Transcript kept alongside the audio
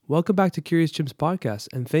Welcome back to Curious Chimps podcast,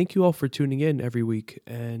 and thank you all for tuning in every week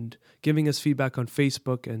and giving us feedback on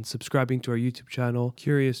Facebook and subscribing to our YouTube channel,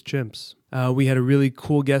 Curious Chimps. We had a really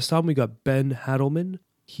cool guest on. We got Ben Hadelman.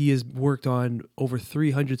 He has worked on over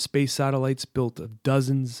 300 space satellites, built of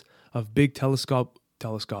dozens of big telescopes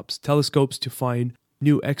to find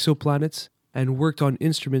new exoplanets, and worked on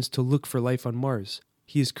instruments to look for life on Mars.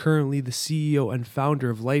 He is currently the CEO and founder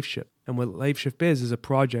of LifeShip. And what LifeShip is a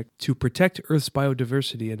project to protect Earth's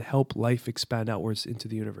biodiversity and help life expand outwards into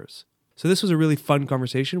the universe. So this was a really fun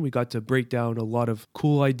conversation. We got to break down a lot of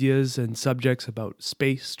cool ideas and subjects about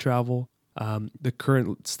space travel, the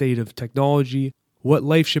current state of technology, what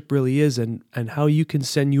LifeShip really is, and how you can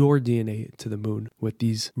send your DNA to the moon with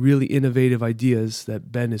these really innovative ideas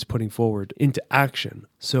that Ben is putting forward into action.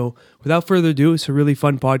 So without further ado, it's a really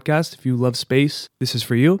fun podcast. If you love space, this is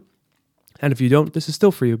for you. And if you don't, this is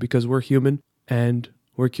still for you because we're human and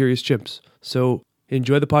we're curious chimps. So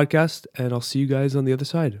enjoy the podcast and I'll see you guys on the other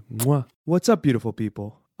side. Mwah. What's up, beautiful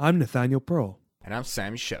people? I'm Nathaniel Pearl. And I'm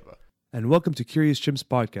Sammy Sheva. And welcome to Curious Chimps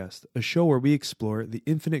Podcast, a show where we explore the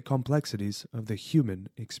infinite complexities of the human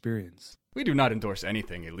experience. We do not endorse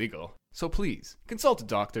anything illegal, so please consult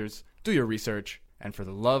doctors, do your research, and for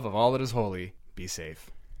the love of all that is holy, be safe.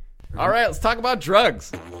 All right, let's talk about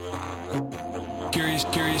drugs. Curious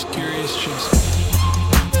Chimps.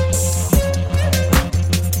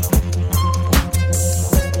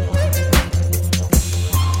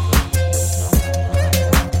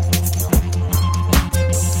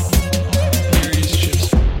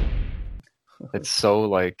 It's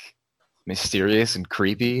so mysterious and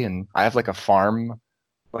creepy, and I have a farm,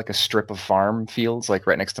 a strip of farm fields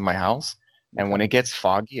right next to my house, and when it gets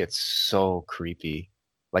foggy, it's so creepy.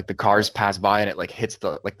 The cars pass by and it hits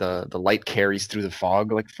the light carries through the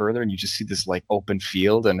fog further, and you just see this open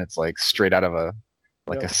field, and it's straight out of a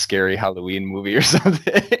a scary Halloween movie or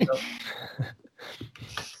something.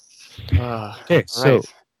 Okay, so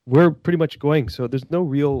we're pretty much going. So there's no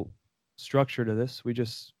real structure to this. We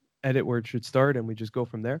just edit where it should start, and we just go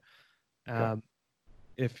from there.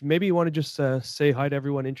 If maybe you want to just say hi to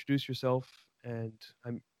everyone, introduce yourself, and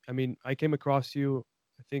I came across you.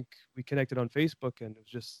 I think we connected on Facebook, and it was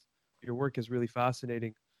just, your work is really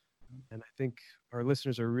fascinating. And I think our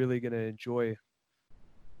listeners are really going to enjoy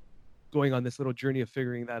going on this little journey of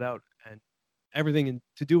figuring that out and everything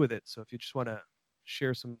to do with it. So if you just want to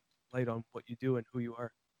share some light on what you do and who you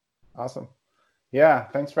are. Awesome. Yeah.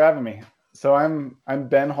 Thanks for having me. So I'm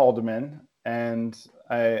Ben Haldeman, and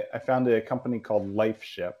I founded a company called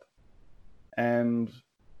LifeShip. And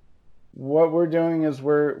what we're doing is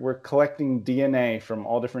we're collecting DNA from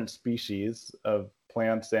all different species of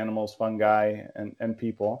plants, animals, fungi, and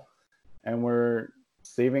people, and we're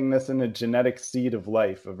saving this in a genetic seed of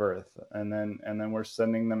life of Earth, and then we're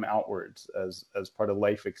sending them outwards as part of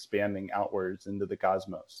life expanding outwards into the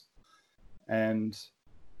cosmos. And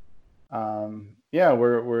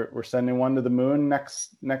we're sending one to the moon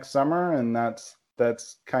next summer, and that's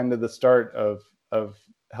kind of the start of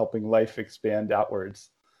helping life expand outwards.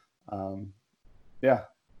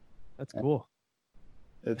 That's cool.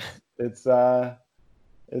 It's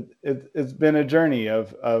been a journey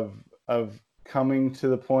of coming to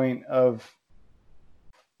the point of,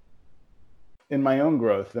 in my own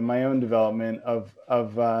growth, in my own development of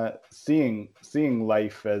seeing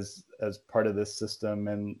life as part of this system,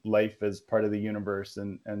 and life as part of the universe,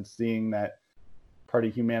 and seeing that part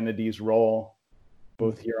of humanity's role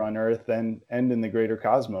both here on Earth and in the greater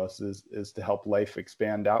cosmos is to help life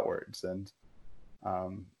expand outwards. And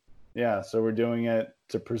so we're doing it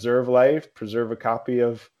to preserve life, preserve a copy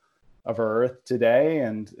of our Earth today,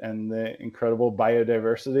 and the incredible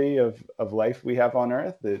biodiversity of life we have on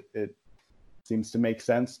Earth. It seems to make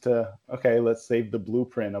sense to, let's save the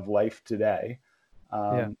blueprint of life today.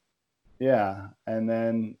 And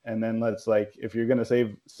then let's, if you're going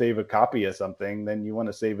to save a copy of something, then you want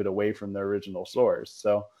to save it away from the original source.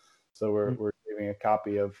 So we're saving a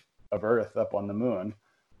copy of Earth up on the moon.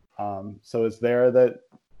 So it's there that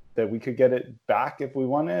we could get it back if we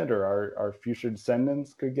wanted, or our future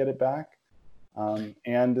descendants could get it back.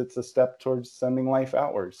 And it's a step towards sending life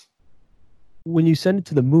outwards. When you send it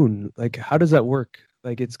to the moon, how does that work?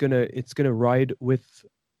 It's gonna ride with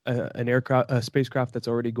a spacecraft that's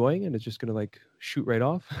already going, and it's just gonna shoot right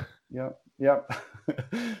off. Yep.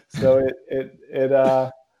 So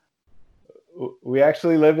we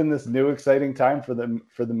actually live in this new exciting time for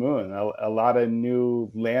the moon. A lot of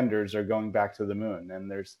new landers are going back to the moon,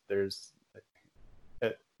 and there's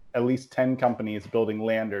at least 10 companies building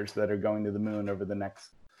landers that are going to the moon over the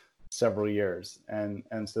next several years. And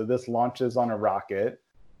so this launches on a rocket.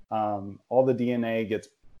 All the DNA gets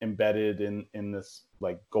embedded in this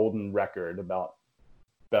like golden record about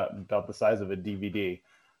the size of a DVD.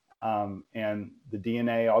 And the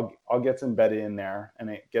DNA all gets embedded in there, and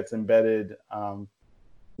it gets embedded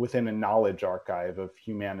within a knowledge archive of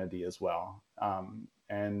humanity as well.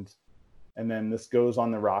 And then this goes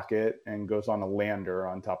on the rocket and goes on a lander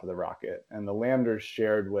on top of the rocket. And the lander is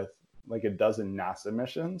shared with like a dozen NASA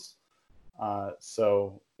missions.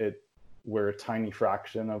 So we're a tiny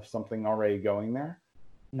fraction of something already going there.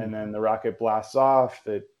 And then the rocket blasts off,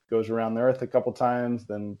 it goes around the Earth a couple times,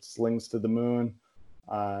 then slings to the moon,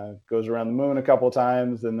 goes around the moon a couple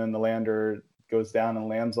times, and then the lander goes down and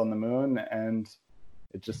lands on the moon, and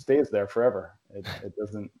it just stays there forever. It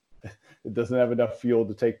doesn't have enough fuel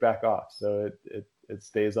to take back off, so it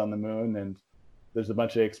stays on the moon. And there's a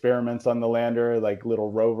bunch of experiments on the lander, like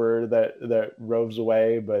little rover that roves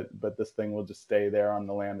away, but this thing will just stay there on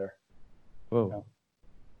the lander. Whoa, you know?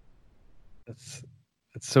 that's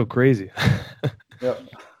so crazy. Yep.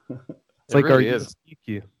 It's like really our is.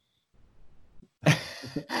 EQ.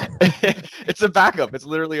 It's a backup. It's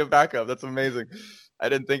literally a backup. That's amazing. I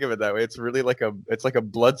didn't think of it that way. It's really like a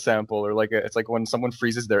blood sample, or it's like when someone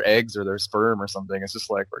freezes their eggs or their sperm or something. It's just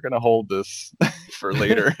like, we're gonna hold this for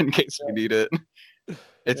later in case we need it.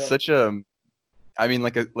 It's such a, I mean,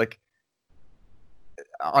 like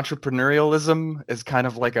entrepreneurialism is kind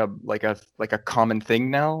of like a common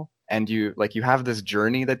thing now. And you have this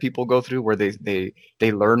journey that people go through where they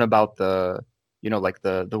learn about the, like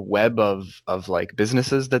the web of like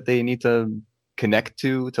businesses that they need to connect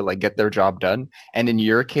to like get their job done. And in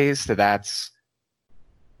your case, that's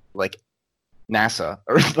like NASA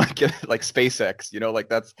or like SpaceX, like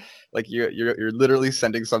that's like you're literally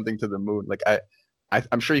sending something to the moon. Like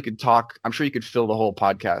I'm sure you could fill the whole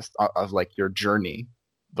podcast of like your journey,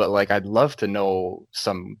 but like I'd love to know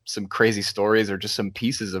some crazy stories or just some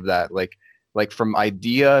pieces of that, like from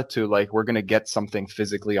idea to like we're gonna get something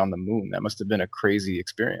physically on the moon. That must have been a crazy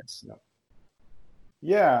experience.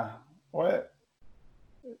 Yeah. What?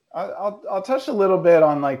 I'll touch a little bit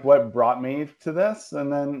on like what brought me to this,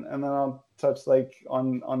 and then I'll touch like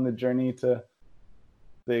on the journey to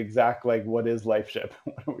the exact like what is LifeShip.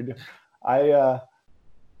 What do we do?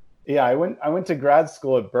 I went to grad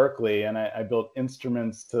school at Berkeley, and I built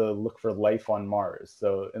instruments to look for life on Mars.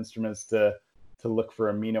 So instruments to look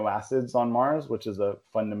for amino acids on Mars, which is a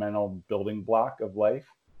fundamental building block of life.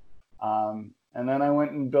 And then I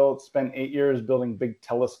went and spent 8 years building big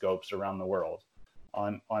telescopes around the world,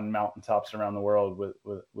 on mountaintops around the world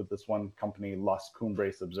with this one company, Las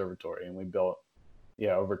Cumbres Observatory. And we built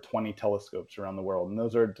over 20 telescopes around the world. And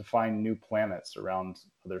those are to find new planets around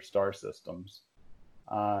other star systems.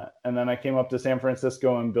 And then I came up to San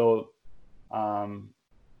Francisco and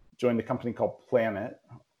joined a company called Planet,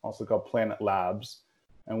 also called Planet Labs.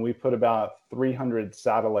 And we put about 300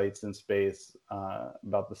 satellites in space,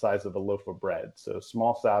 about the size of a loaf of bread. So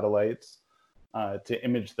small satellites to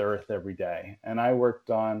image the Earth every day. And I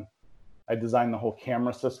designed the whole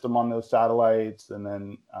camera system on those satellites, and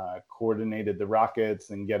then coordinated the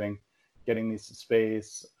rockets and getting these to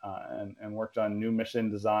space, and worked on new mission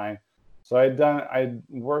design. So I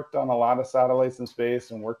worked on a lot of satellites in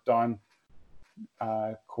space, and worked on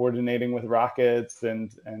coordinating with rockets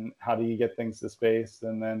and how do you get things to space.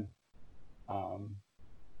 And then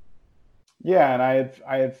and I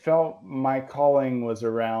had felt my calling was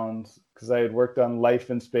around, because I had worked on life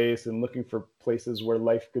in space and looking for places where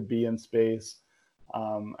life could be in space.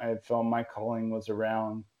 I had felt my calling was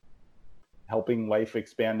around helping life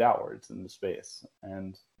expand outwards into space.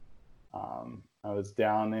 And I was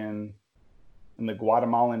down in the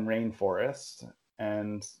Guatemalan rainforest,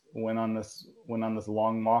 and went on this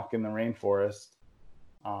long walk in the rainforest,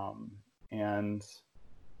 and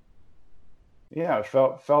it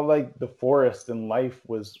felt like the forest and life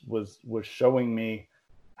was showing me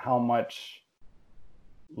how much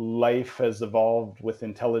life has evolved with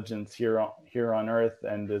intelligence here on Earth,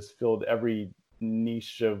 and has filled every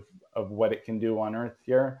niche of what it can do on Earth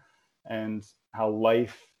here, and how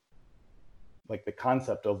life, like the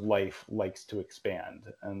concept of life, likes to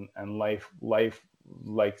expand, and life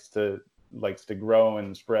likes to grow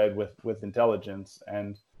and spread with intelligence,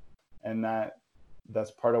 and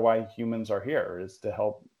that's part of why humans are here, is to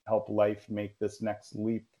help life make this next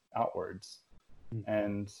leap outwards.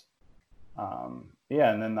 And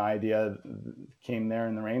and then the idea came there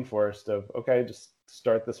in the rainforest of, okay, just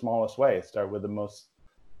start the smallest way, start with the most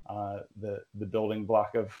the building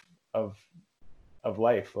block of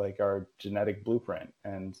life, like our genetic blueprint,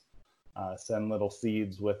 and send little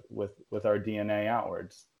seeds with our DNA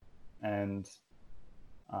outwards, and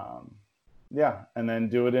and then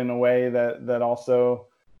do it in a way that also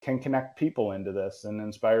can connect people into this and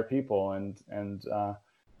inspire people, and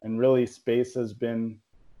really space has been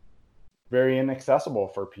very inaccessible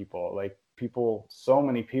for people. Like people, so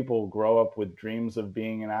many people grow up with dreams of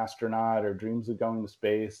being an astronaut or dreams of going to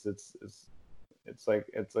space. It's like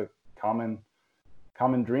it's a common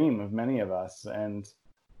dream of many of us, and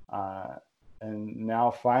now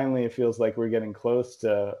finally it feels like we're getting close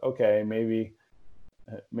to, okay, maybe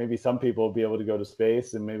some people will be able to go to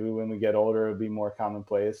space, and maybe when we get older it'll be more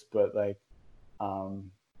commonplace. But like,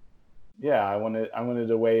 yeah, I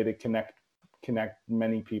wanted a way to connect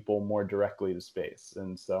many people more directly to space,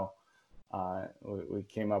 and so we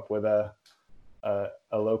came up with a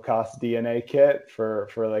low cost DNA kit for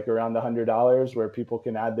like around $100, where people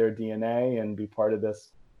can add their DNA and be part of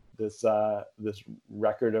this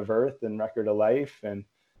record of Earth and record of life, and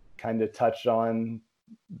kind of touch on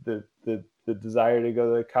the desire to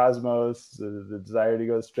go to the cosmos, the desire to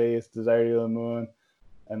go to space, desire to go to the moon,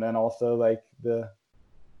 and then also like the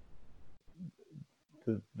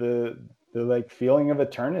like feeling of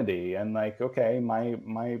eternity, and like, okay, my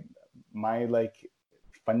like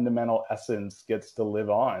fundamental essence gets to live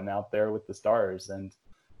on out there with the stars, and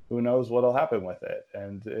who knows what'll happen with it.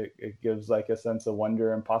 And it gives like a sense of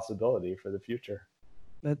wonder and possibility for the future.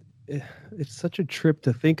 It's such a trip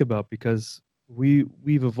to think about, because we've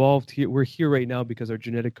evolved here. We're here right now because our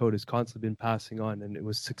genetic code has constantly been passing on, and it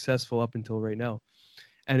was successful up until right now,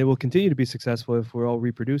 and it will continue to be successful if we're all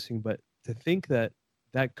reproducing. But to think that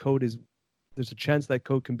code there's a chance that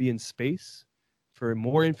code can be in space for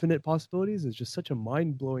more infinite possibilities is just such a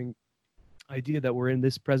mind-blowing idea, that we're in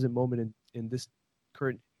this present moment, in this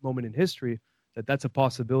current moment in history, that's a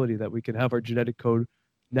possibility, that we can have our genetic code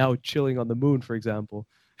now chilling on the moon, for example.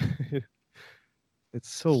 It's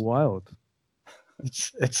so wild.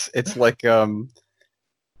 It's like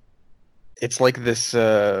this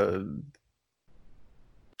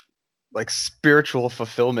like spiritual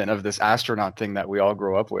fulfillment of this astronaut thing that we all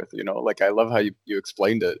grow up with, you know. Like, I love how you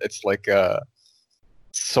explained it. It's like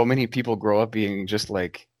so many people grow up being just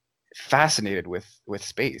like fascinated with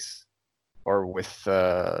space, or with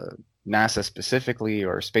NASA specifically,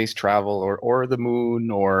 or space travel, or the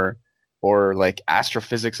moon, or like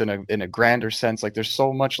astrophysics in a grander sense. Like, there's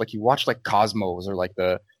so much, like, you watch like Cosmos, or like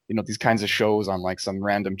these kinds of shows on like some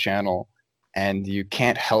random channel, and you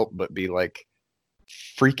can't help but be like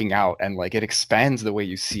freaking out, and like it expands the way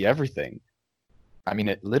you see everything. I mean,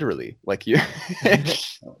 it literally, like, you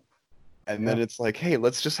and then it's like, hey,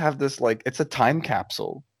 let's just have this, like, it's a time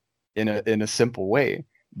capsule in a simple way,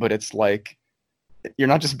 but it's like, you're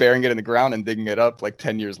not just burying it in the ground and digging it up like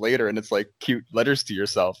 10 years later and it's like cute letters to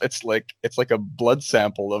yourself. It's like a blood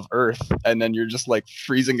sample of Earth, and then you're just like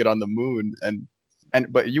freezing it on the moon.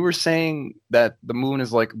 But you were saying that the moon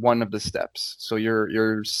is like one of the steps, so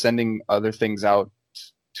you're sending other things out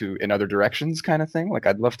to in other directions, kind of thing. Like,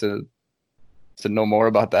 I'd love to know more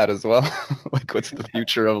about that as well. Like, what's the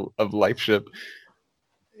future of LifeShip?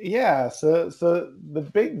 Yeah, so the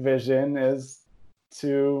big vision is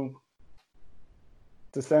to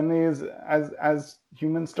send these, as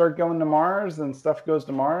humans start going to Mars and stuff goes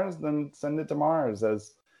to Mars, then send it to Mars.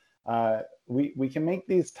 As we can make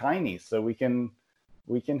these tiny, so we can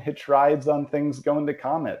hitch rides on things going to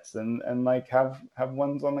comets, and like have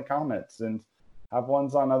ones on the comets and have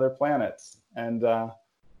ones on other planets. And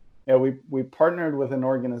yeah, we partnered with an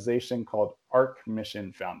organization called Arc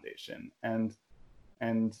Mission Foundation, and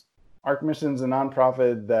Arc Mission's a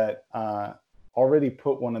nonprofit that already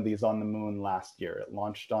put one of these on the moon last year. It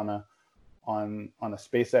launched on a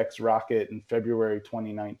SpaceX rocket in February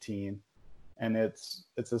 2019, and it's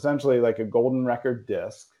essentially like a golden record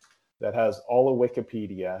disc that has all of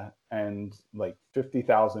Wikipedia and like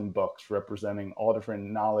 50,000 books representing all different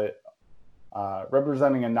knowledge,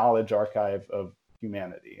 representing a knowledge archive of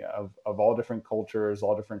humanity, of all different cultures,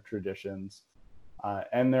 all different traditions.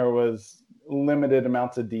 And there was limited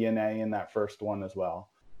amounts of DNA in that first one as well.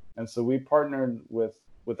 And so we partnered with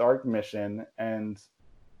Arc Mission, and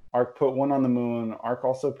Arc put one on the moon. Arc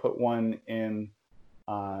also put one in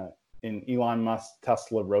Elon Musk's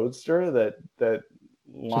Tesla Roadster that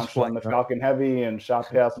launched on the Falcon Heavy and shot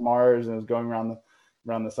past Mars and is going around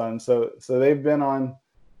the sun. So they've been on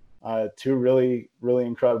two really, really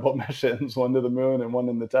incredible missions, one to the moon and one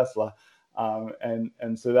in the Tesla.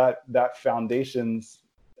 And so that foundation's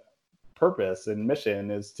purpose and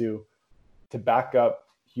mission is to back up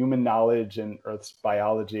human knowledge and Earth's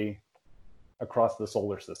biology across the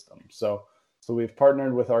solar system. So we've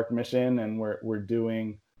partnered with Arc Mission, and we're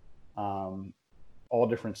doing all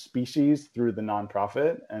different species through the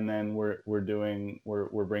nonprofit, and then we're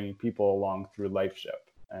bringing people along through LifeShip.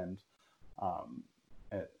 And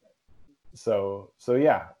so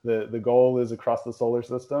yeah, the goal is across the solar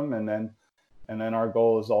system, and then our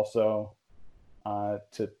goal is also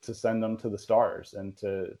to send them to the stars and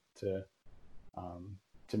to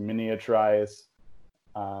miniaturize.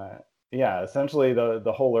 Yeah, essentially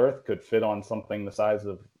the whole Earth could fit on something the size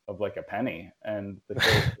of like a penny, and the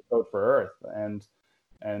code for Earth, and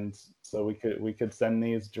so we could send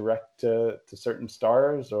these direct to certain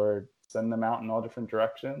stars or send them out in all different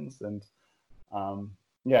directions, and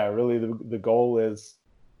yeah, really the goal is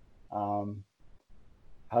how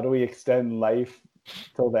do we extend life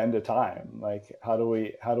till the end of time? Like how do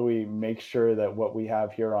we make sure that what we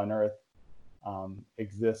have here on Earth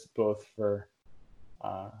exists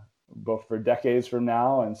uh, both for decades from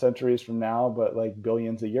now and centuries from now, but like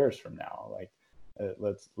billions of years from now. Like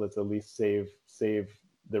let's at least save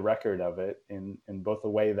the record of it in both a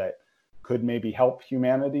way that could maybe help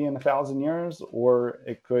humanity in 1,000 years, or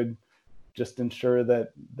it could just ensure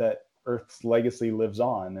that Earth's legacy lives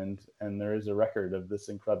on, and there is a record of this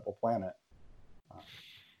incredible planet.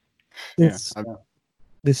 This Yeah.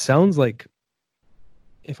 this sounds like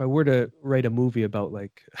if I were to write a movie about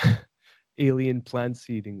like alien plant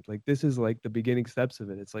seeding, like this is like the beginning steps of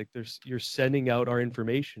it. It's like you're sending out our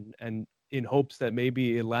information and in hopes that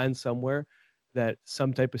maybe it lands somewhere, that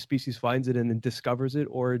some type of species finds it and then discovers it,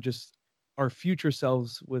 or just our future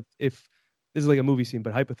selves with, if this is like a movie scene,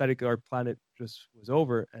 but hypothetically our planet just was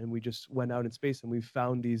over and we just went out in space and we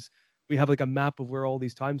found these, we have like a map of where all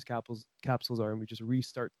these times capsules are, and we just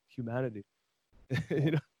restart humanity.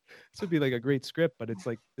 You know, this would be like a great script, but it's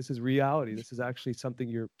like this is reality. This is actually something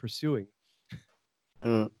you're pursuing.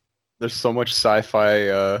 There's so much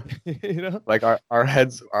sci-fi. You know, Like our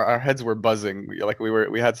heads were buzzing. Like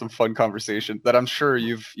we had some fun conversation that I'm sure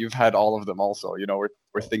you've had all of them also. You know,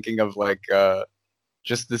 we're thinking of like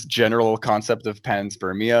just this general concept of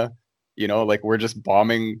panspermia. You know, like we're just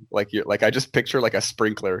bombing. Like I just picture like a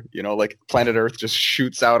sprinkler. You know, like planet Earth just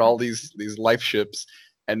shoots out all these life ships,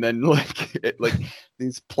 and then like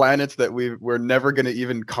these planets that we're never gonna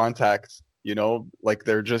even contact. You know, like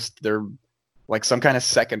they're like some kind of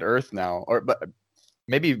second Earth now, or but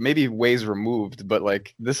maybe ways removed. But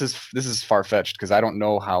like this is far fetched because I don't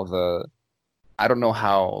know how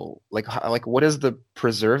like what does the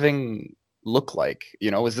preserving look like?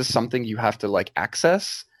 You know, is this something you have to like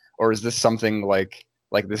access, or is this something like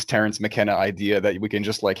this Terence McKenna idea that we can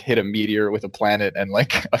just like hit a meteor with a planet and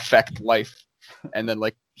like affect life, and then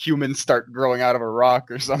like humans start growing out of a rock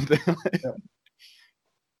or something?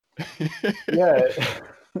 Yeah.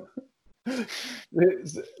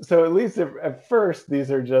 So at least at first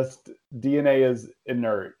these are just DNA is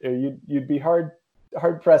inert. You'd be hard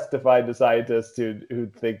pressed to find a scientist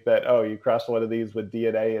who'd think that, oh, you crush one of these with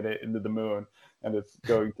DNA in it into the moon and it's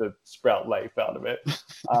going to sprout life out of it.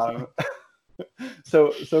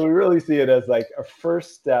 So we really see it as like a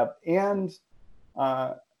first step, and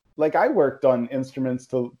like I worked on instruments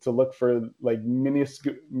to look for like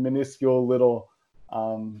minuscule little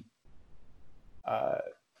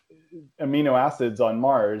amino acids on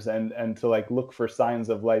Mars, and to like look for signs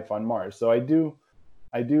of life on Mars. So I do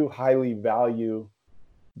highly value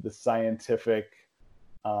the scientific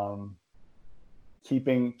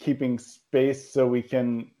keeping space so we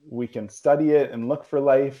can study it and look for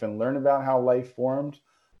life and learn about how life formed.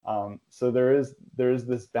 So there is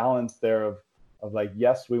this balance there of like,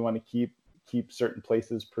 yes, we want to keep certain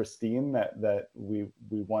places pristine that we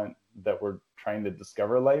want, that we're trying to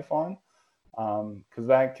discover life on, because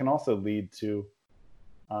that can also lead to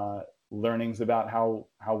learnings about how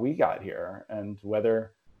we got here, and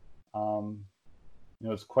whether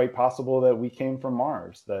it's quite possible that we came from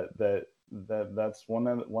Mars. That's one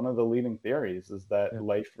of the leading theories, is that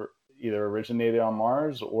life either originated on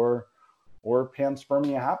Mars or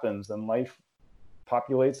panspermia happens and life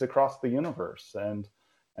populates across the universe and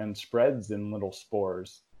spreads in little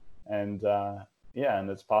spores. And and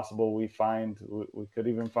it's possible we could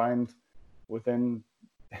even find within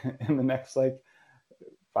in the next like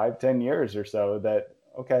 5-10 years or so that,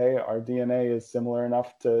 okay, our DNA is similar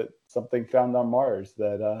enough to something found on Mars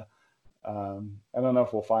that I don't know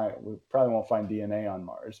if we probably won't find DNA on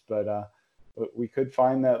Mars, but we could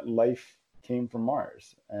find that life came from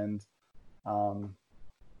Mars. And so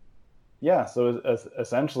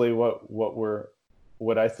essentially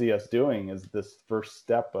what I see us doing is this first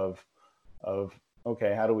step of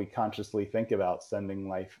okay, how do we consciously think about sending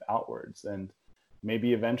life outwards? And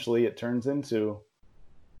maybe eventually it turns into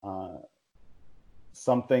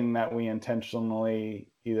something that we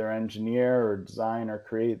intentionally either engineer or design or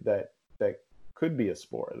create that could be a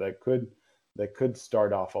spore that could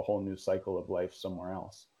start off a whole new cycle of life somewhere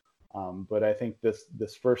else. But I think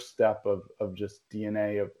this first step of just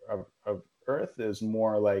DNA of Earth is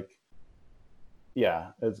more like,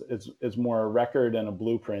 yeah, it's more a record and a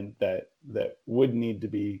blueprint that would need to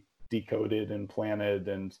be decoded and planted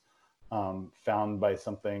and found by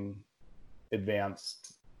something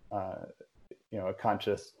advanced, a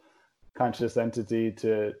conscious entity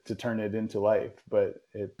to turn it into life. But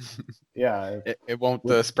it's yeah, It won't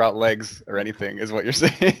sprout legs or anything, is what you're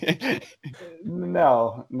saying.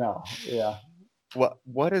 no, yeah.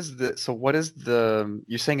 What is the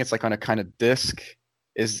you're saying it's like on a kind of disc?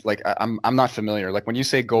 Is like I'm not familiar. Like when you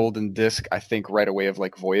say golden disc, I think right away of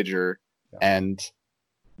like Voyager, Yeah. and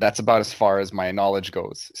that's about as far as my knowledge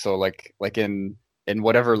goes. So like in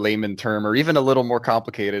whatever layman term, or even a little more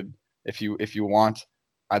complicated, if you want,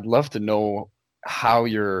 I'd love to know how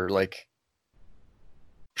you're like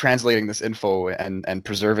translating this info and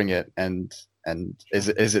preserving it, and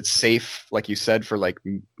is it safe, like you said, for like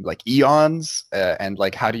eons, and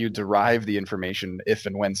like how do you derive the information if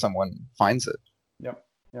and when someone finds it?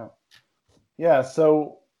 Yeah.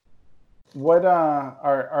 So what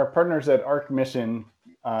our partners at Arc Mission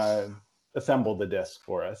assembled the disk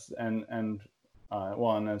for us, and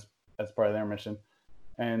as part of their mission.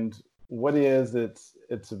 And what it is,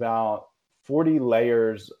 it's about 40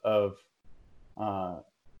 layers of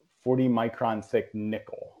 40 micron thick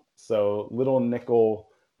nickel. So little nickel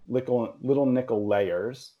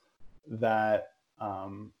layers that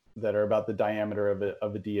are about the diameter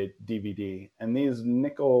of a DVD. And these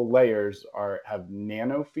nickel layers have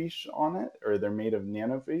nanofiche on it, or they're made of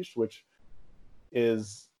nanofiche, which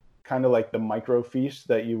is kind of like the microfiche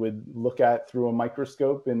that you would look at through a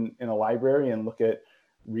microscope in a library and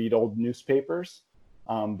read old newspapers.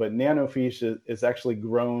 But nanofiche is actually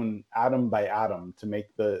grown atom by atom to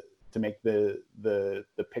make the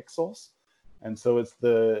pixels, and so it's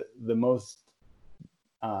the most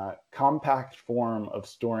compact form of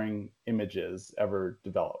storing images ever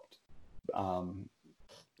developed.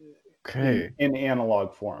 Okay. In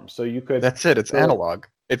analog form. So you could. That's it. It's analog.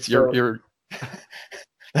 It's your.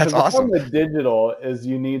 That's awesome. The digital is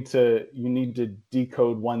you need to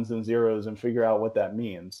decode ones and zeros and figure out what that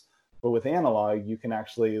means. But with analog, you can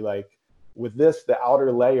actually, like with this, the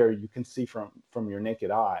outer layer you can see from your naked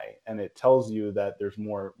eye, and it tells you that there's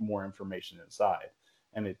more information inside,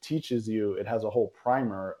 and it teaches you. It has a whole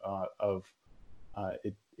primer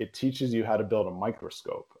it teaches you how to build a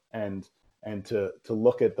microscope and to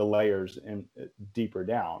look at the layers deeper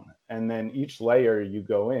down, and then each layer you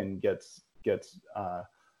go in gets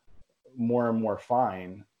more and more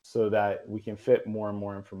fine, so that we can fit more and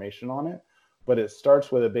more information on it. But it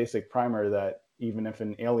starts with a basic primer that even if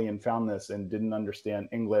an alien found this and didn't understand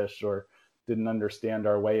English or didn't understand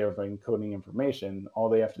our way of encoding information, all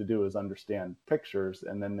they have to do is understand pictures,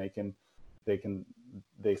 and then they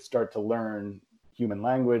start to learn human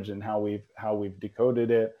language and how we've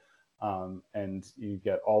decoded it. And you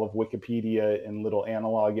get all of Wikipedia in little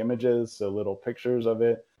analog images, so little pictures of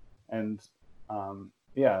it. And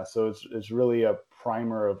so it's really a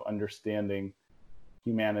primer of understanding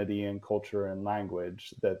humanity and culture and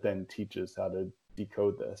language that then teaches how to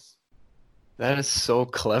decode this. That is so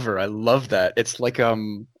clever. I love that. It's like a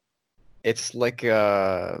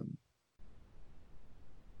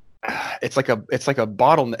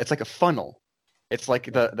bottle. It's like a funnel. It's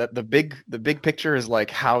like the big picture is like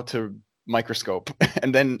how to microscope,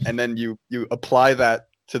 and then you apply that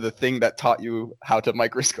to the thing that taught you how to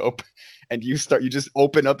microscope, and you just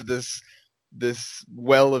open up this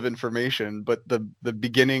well of information. But the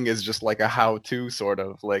beginning is just like a how-to, sort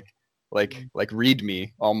of like read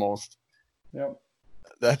me almost. Yep.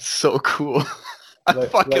 That's so cool. I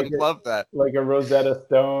fucking love that. Like a Rosetta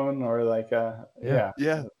Stone, or like a yeah.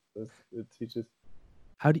 It teaches.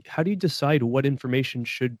 How do you decide what information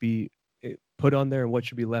should be put on there and what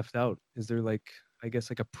should be left out? Is there like a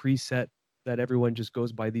preset that everyone just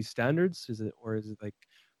goes by these standards? Is it like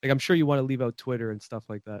I'm sure you want to leave out Twitter and stuff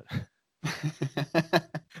like that.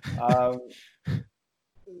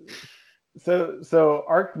 So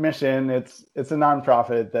Arc Mission, it's a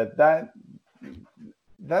nonprofit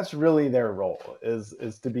that's really their role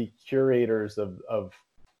is to be curators of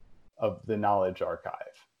the knowledge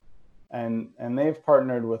archive. And they've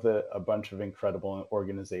partnered with a bunch of incredible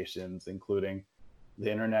organizations, including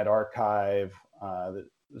the Internet Archive.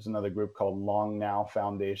 There's another group called Long Now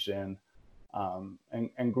Foundation,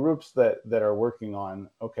 and groups that are working on,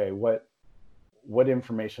 okay, what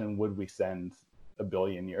information would we send a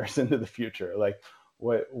billion years into the future? Like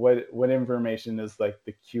what information is like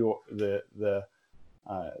the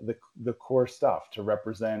core stuff to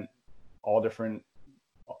represent all different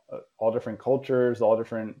cultures, all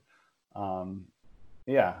different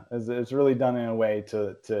it's really done in a way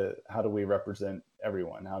to how do we represent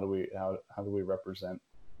everyone? How do we represent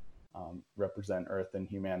Earth and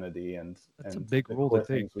humanity That's a and big the role to core take.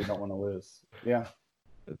 things we don't want to lose. Yeah,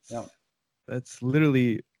 yeah, That's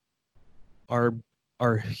literally our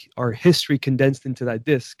our our history condensed into that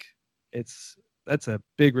disc. That's a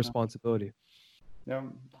big responsibility. yeah.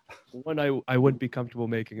 One I wouldn't be comfortable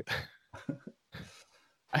making.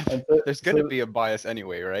 And so, There's going to so be a bias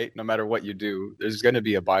anyway, right? No matter what you do, there's going to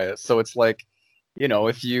be a bias. So it's like, you know,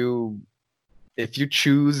 if you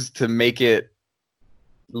choose to make it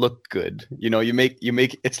look good, you know, you make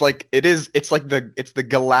it's the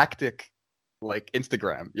galactic like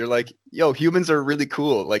Instagram. You're like, yo, humans are really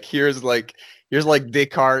cool. Like here's like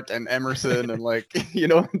Descartes and Emerson and like you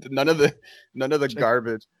know none of the check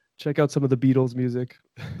garbage. check out some of the Beatles music.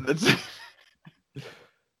 That's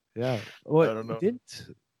Yeah. I What don't know. didn't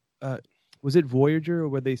uh was it Voyager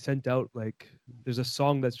where they sent out like there's a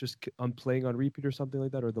song that's just on playing on repeat or something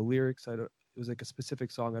like that, or the lyrics, I don't, it was like a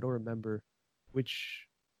specific song. I don't remember which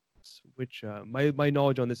my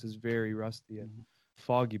knowledge on this is very rusty and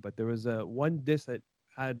foggy, but there was a one disc that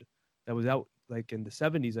was out like in the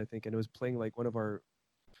 70s, I think, and it was playing like one of our,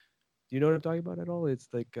 do you know what I'm talking about at all? It's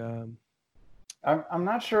like I'm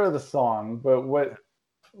not sure of the song, but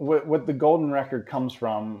what the golden record comes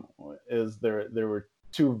from is there were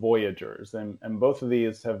two Voyagers, and both of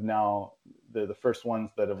these have now they're the first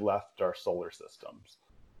ones that have left our solar system,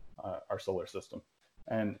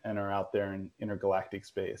 and are out there in intergalactic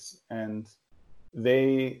space, and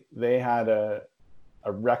they had a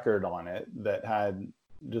record on it that had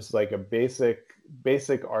just like a basic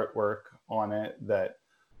artwork on it that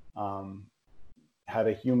had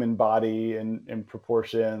a human body in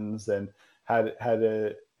proportions and had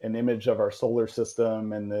an image of our solar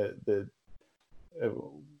system and the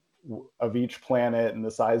of each planet and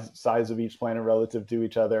the size of each planet relative to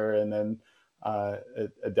each other, and then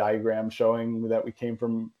a diagram showing that we came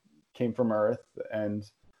from Earth,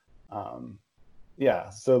 and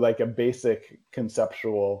so like a basic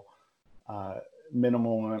conceptual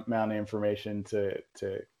minimal amount of information to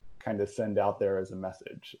kind of send out there as a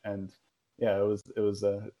message. And yeah, it was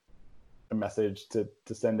a message to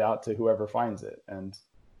send out to whoever finds it. And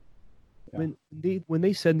yeah. when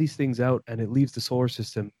they send these things out and it leaves the solar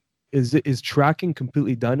system, is tracking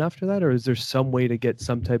completely done after that, or is there some way to get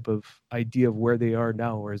some type of idea of where they are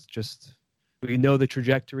now, or is just we know the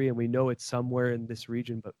trajectory and we know it's somewhere in this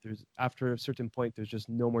region, but there's after a certain point there's just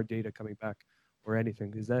no more data coming back or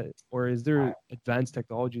anything? Is that, or is there advanced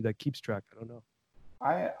technology that keeps track? I don't know.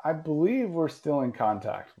 I believe we're still in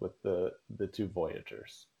contact with the two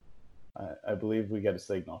Voyagers. I believe we get a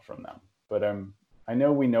signal from them, but I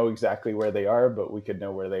know we know exactly where they are, but we could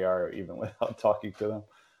know where they are even without talking to them.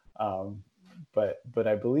 But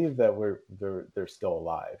I believe that they're still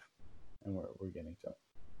alive, and we're getting to them.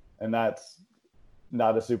 And that's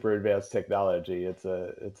not a super advanced technology. It's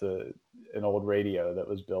an old radio that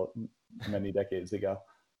was built many decades ago.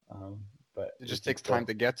 But It just takes time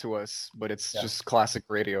to get to us, but it's Yeah. just classic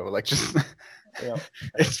radio. Like just Yeah,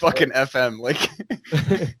 it's fucking FM. Like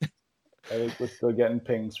I think we're still getting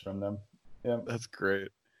pings from them. Yeah. that's great.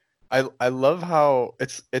 I love how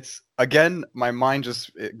it's again my mind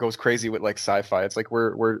just it goes crazy with like sci-fi. It's like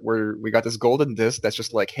we got this golden disc that's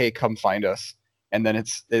just like, hey, come find us, and then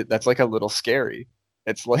that's like a little scary.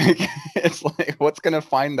 It's like it's like what's gonna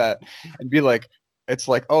find that and be like, it's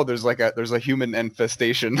like, oh, there's a human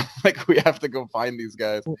infestation. Like we have to go find these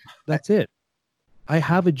guys. Well, that's it. I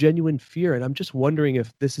have a genuine fear, and I'm just wondering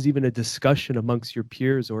if this is even a discussion amongst your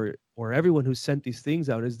peers or everyone who sent these things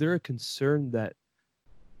out. Is there a concern that,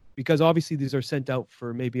 because obviously these are sent out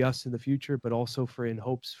for maybe us in the future, but also for in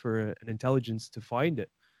hopes for an intelligence to find it,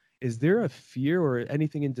 is there a fear or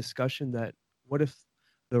anything in discussion that what if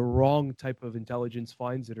the wrong type of intelligence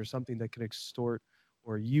finds it, or something that can extort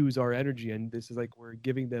or use our energy, and this is like we're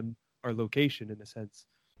giving them our location in a sense?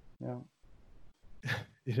 Yeah.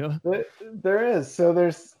 You know? There is. So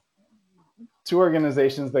there's two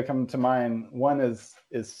organizations that come to mind. One is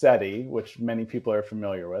SETI, which many people are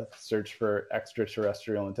familiar with, Search for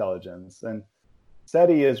Extraterrestrial Intelligence. And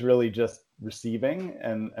SETI is really just receiving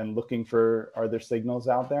and looking for, are there signals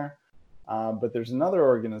out there? But there's another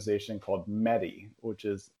organization called METI, which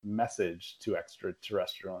is Message to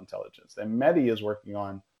Extraterrestrial Intelligence. And METI is working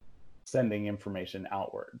on sending information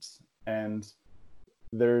outwards. And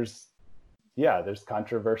there's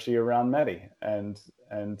controversy around METI, and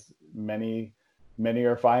many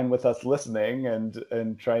are fine with us listening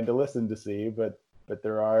and trying to listen to see, but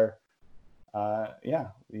there are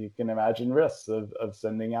you can imagine risks of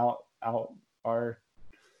sending out our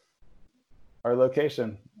our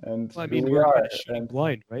location and Well, I who mean, we we're are. kind of shooting And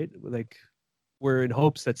blind, right? Like, we're in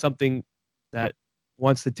hopes that something that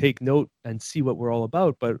wants to take note and see what we're all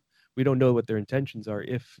about, but we don't know what their intentions are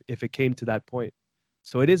if it came to that point.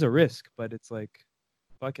 So it is a risk, but it's like,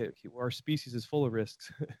 fuck it, our species is full of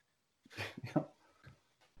risks.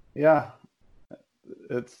 yeah,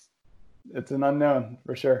 it's an unknown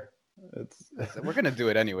for sure. It's We're gonna do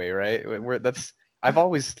it anyway, right? I've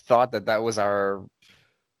always thought that was our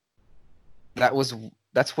that was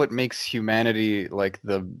that's what makes humanity like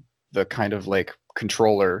the kind of like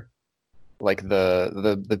controller, like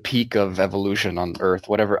the peak of evolution on Earth.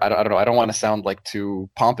 Whatever. I don't know. I don't want to sound like too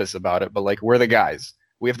pompous about it, but like we're the guys.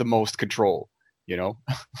 We have the most control, you know?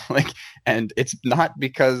 Like, and it's not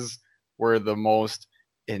because we're the most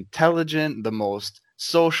intelligent, the most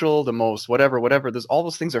social, the most whatever. There's all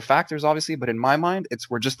those things are factors, obviously, but in my mind, it's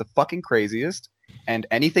we're just the fucking craziest, and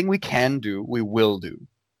anything we can do, we will do.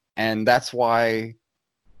 And that's why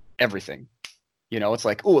everything. You know, it's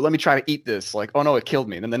like, oh, let me try to eat this. Like, oh no, it killed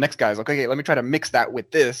me. And then the next guy's like, okay, let me try to mix that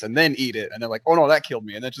with this and then eat it. And they're like, oh no, that killed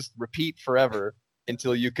me. And then just repeat forever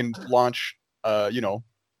until you can launch,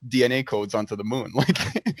 DNA codes onto the moon. Like,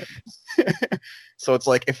 so it's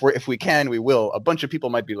like if we can, we will. A bunch of people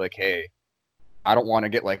might be like, hey, I don't want to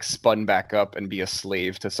get like spun back up and be a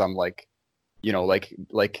slave to some like,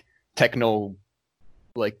 like techno,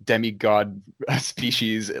 like demigod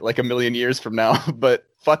species like a million years from now. But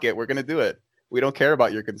fuck it, we're gonna do it. We don't care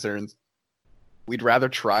about your concerns. We'd rather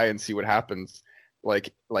try and see what happens,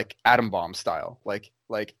 like atom bomb style. Like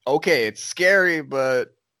okay, it's scary,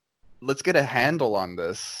 but let's get a handle on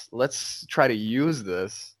this. Let's try to use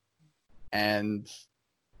this, and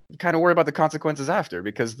kind of worry about the consequences after.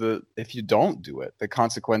 Because if you don't do it, the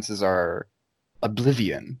consequences are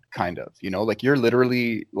oblivion, kind of. You know, like you're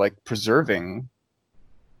literally like preserving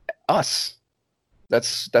us.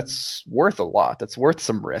 That's worth a lot. That's worth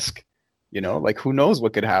some risk. You know, like who knows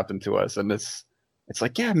what could happen to us? And it's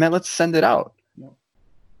like, yeah, man, let's send it out.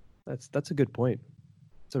 That's a good point.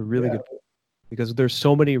 It's a really good point. Because there's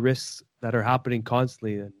so many risks that are happening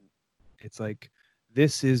constantly, and it's like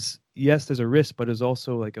there's a risk, but there's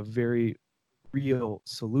also like a very real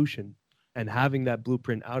solution. And having that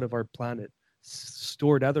blueprint out of our planet,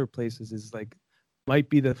 stored other places, is like might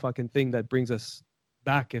be the fucking thing that brings us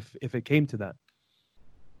back if it came to that.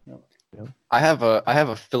 You know? I have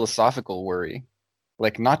a philosophical worry,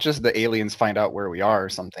 like not just the aliens find out where we are or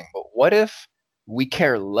something, but what if we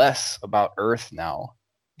care less about Earth now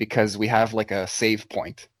because we have like a save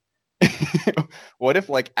point? What if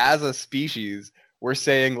like as a species we're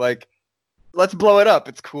saying like, let's blow it up,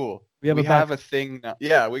 it's cool. We have a thing now.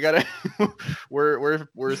 Yeah, we gotta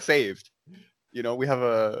we're saved. You know, we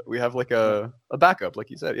have like a backup, like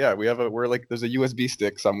you said. Yeah, we're like there's a USB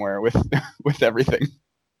stick somewhere with with everything.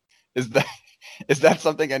 Is that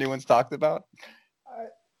something anyone's talked about?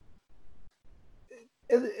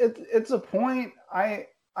 It's a point.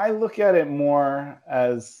 I look at it more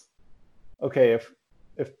as, okay,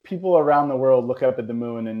 if people around the world look up at the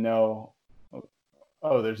moon and know,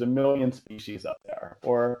 oh, there's a million species up there,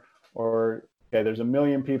 or okay, there's a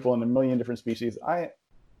million people and a million different species. I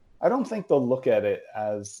don't think they'll look at it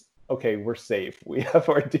as, okay, we're safe. We have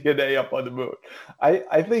our DNA up on the moon.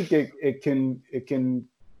 I think it can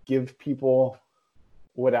give people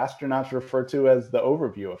what astronauts refer to as the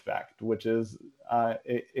overview effect, which is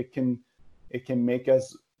it can make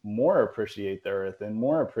us more appreciate the Earth and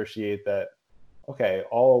more appreciate that, okay,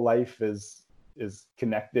 all life is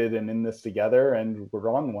connected and in this together, and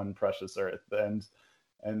we're on one precious Earth,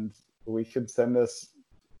 and we could send us,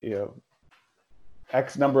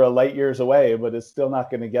 X number of light years away, but it's still not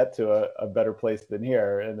going to get to a better place than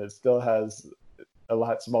here, and it still has a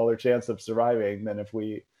lot smaller chance of surviving than if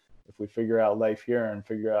we figure out life here and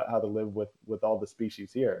figure out how to live with all the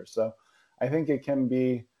species here. So I think it can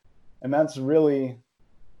be, and that's really,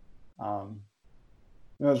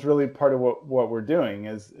 it's really part of what we're doing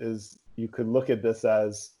is you could look at this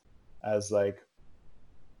as like,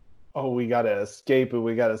 oh, we got to escape and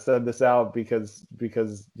we got to send this out because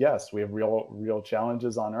yes, we have real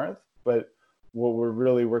challenges on Earth, but what we're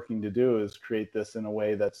really working to do is create this in a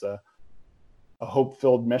way that's a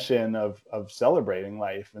hope-filled mission of celebrating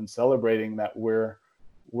life and celebrating that we're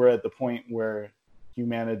at the point where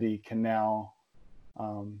humanity can now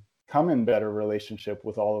come in better relationship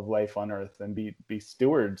with all of life on Earth and be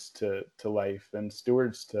stewards to life and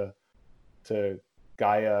stewards to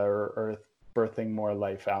Gaia or Earth, birthing more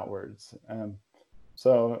life outwards.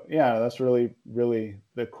 So yeah, that's really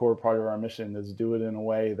the core part of our mission, is do it in a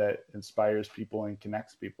way that inspires people and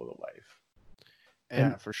connects people to life.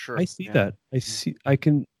 Yeah, for sure. I see that. I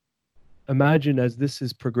can imagine as this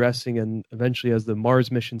is progressing and eventually as the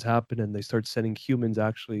Mars missions happen and they start sending humans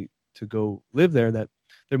actually to go live there, that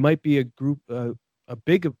there might be a group, a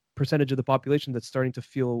big percentage of the population that's starting to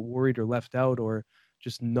feel worried or left out or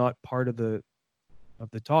just not part of the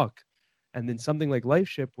talk. And then something like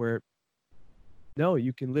LifeShip, where no,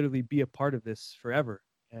 you can literally be a part of this forever,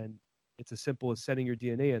 and it's as simple as sending your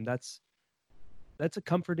DNA, and that's a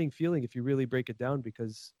comforting feeling if you really break it down,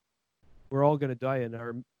 because we're all going to die,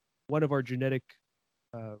 and one of our genetic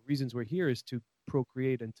reasons we're here is to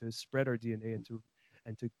procreate and to spread our DNA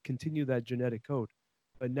and to continue that genetic code.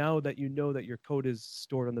 But now that you know that your code is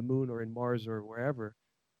stored on the moon or in Mars or wherever,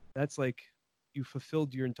 that's like you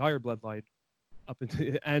fulfilled your entire bloodline up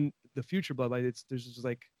into and the future bloodline. There's just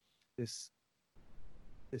like this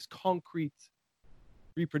concrete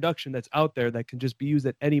reproduction that's out there that can just be used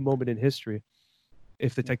at any moment in history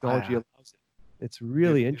if the technology allows it. It's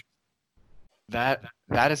really interesting. That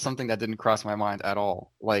is something that didn't cross my mind at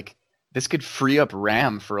all. Like, this could free up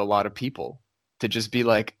RAM for a lot of people to just be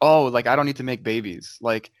like, oh, like, I don't need to make babies.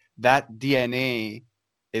 Like, that DNA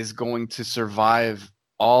is going to survive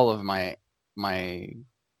all of my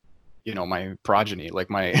progeny, like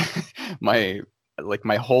my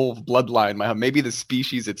whole bloodline, maybe the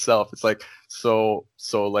species itself. It's like, so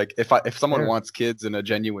like if someone wants kids in a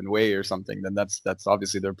genuine way or something, then that's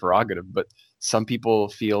obviously their prerogative. But some people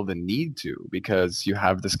feel the need to, because you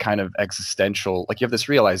have this kind of existential, like, you have this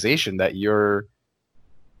realization that you're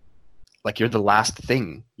the last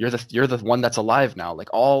thing. You're the one that's alive now. Like,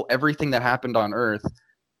 everything that happened on Earth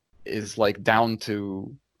is like down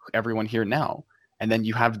to everyone here now. And then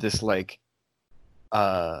you have this like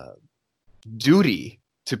duty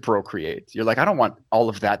to procreate. You're like, I don't want all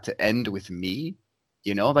of that to end with me,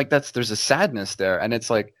 like there's a sadness there. And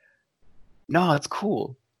it's like, no, it's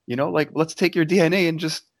cool, like, let's take your DNA and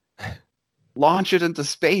just launch it into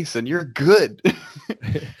space and you're good.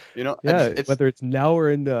 Yeah, whether it's now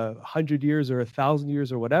or in 100 years or 1,000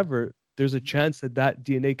 years or whatever, there's a chance that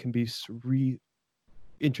DNA can be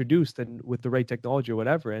reintroduced and with the right technology or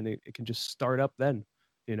whatever, and it can just start up then.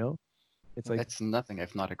 It's like, it's nothing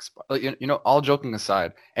if not expired. All joking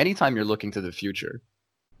aside, anytime you're looking to the future,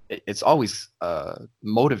 it's always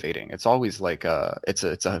motivating. It's always like it's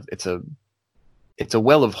a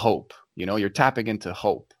well of hope. You're tapping into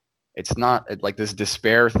hope. It's not like this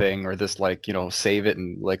despair thing or this like, save it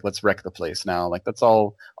and like, let's wreck the place now. Like, that's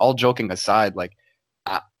all joking aside. Like,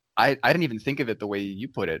 I didn't even think of it the way you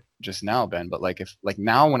put it just now, Ben. But like, if like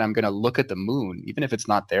now when I'm gonna look at the moon, even if it's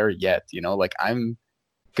not there yet, like, I'm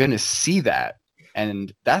gonna see that,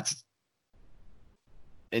 and that's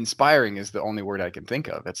inspiring is the only word I can think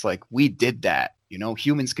of. It's like, we did that.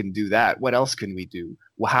 Humans can do that. What else can we do?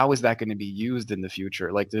 Well, how is that going to be used in the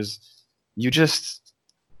future? Like,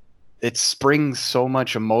 it springs so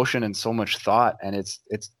much emotion and so much thought, and it's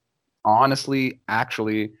honestly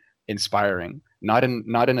actually inspiring. Not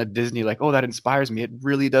in a Disney like, oh, that inspires me. It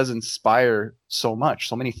really does inspire so much.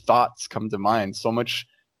 So many thoughts come to mind. So much.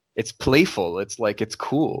 It's playful. It's like, it's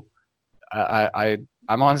cool. I'm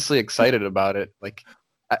honestly excited about it. Like,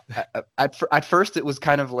 at first it was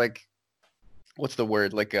kind of like, what's the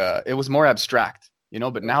word? Like, it was more abstract,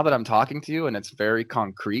 but now that I'm talking to you and it's very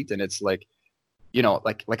concrete, and it's like,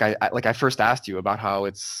 like I first asked you about how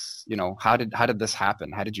it's, how did this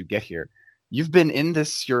happen? How did you get here? You've been in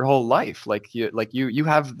this your whole life. Like you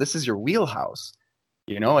have, this is your wheelhouse,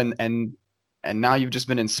 and now you've just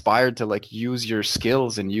been inspired to like use your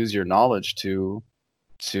skills and use your knowledge to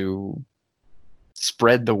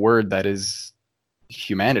spread the word that is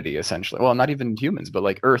humanity, essentially. Well, not even humans, but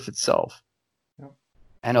like Earth itself. Yep.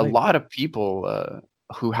 And a lot of people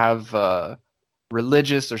who have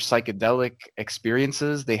religious or psychedelic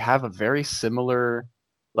experiences, they have a very similar,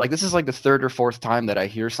 like, this is like the third or fourth time that I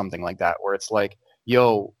hear something like that, where it's like,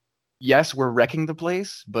 yo, yes, we're wrecking the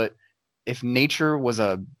place, but if nature was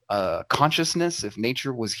a consciousness, if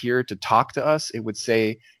nature was here to talk to us, it would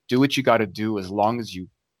say, do what you got to do as long as you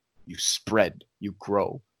spread, you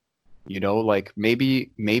grow. Like,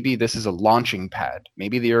 maybe this is a launching pad.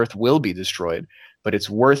 Maybe the Earth will be destroyed, but it's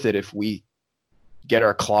worth it if we get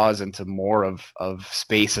our claws into more of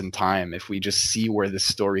space and time, if we just see where this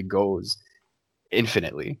story goes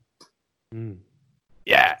infinitely.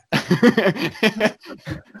 Yeah.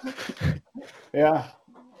 Yeah.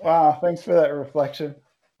 Wow, thanks for that reflection.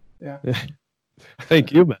 Yeah.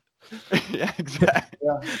 Thank you, man. Yeah, exactly.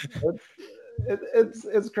 Yeah.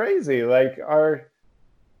 It's crazy. Like, the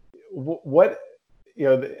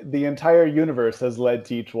entire universe has led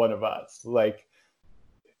to each one of us. Like,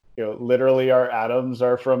 literally our atoms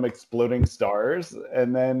are from exploding stars,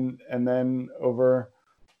 and then over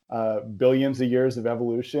billions of years of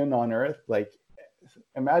evolution on Earth. Like,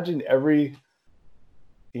 imagine every,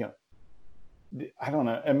 you know, I don't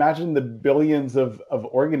know, imagine the billions of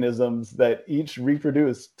organisms that each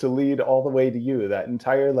reproduce to lead all the way to you, that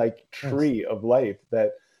entire like tree of life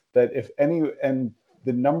that if any, and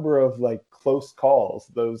the number of like close calls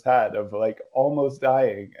those had of like almost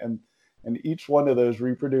dying, and each one of those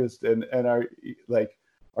reproduced, and our like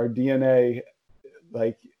our DNA,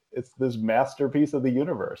 like it's this masterpiece of the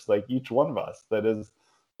universe, like each one of us that has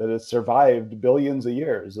survived billions of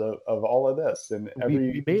years of all of this, and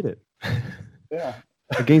We made it. yeah,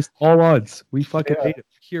 Against all odds. We fucking Yeah. made it.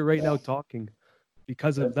 We're here right now talking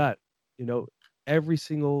because of that. You know, every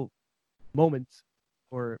single moment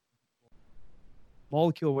or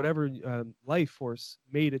molecule, whatever life force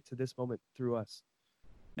made it to this moment through us.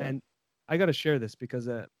 Yeah. And I got to share this because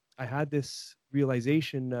I had this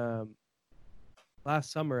realization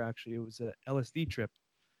last summer, actually. It was a LSD trip.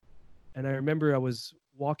 And I remember I was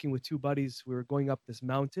walking with two buddies. We were going up this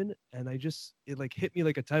mountain, and it like hit me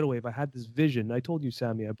like a tidal wave. I had this vision. I told you,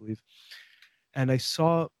 Sammy, I believe. And I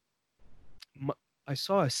saw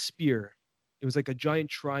a spear. It was like a giant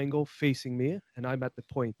triangle facing me, and I'm at the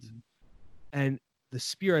point. And the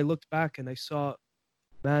spear, I looked back and I saw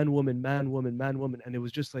man, woman, man, woman, man, woman. And it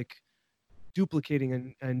was just like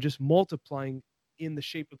duplicating and just multiplying in the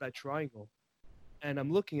shape of that triangle. And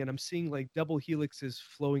I'm looking and I'm seeing like double helixes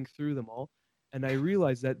flowing through them all. And I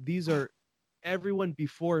realized that these are everyone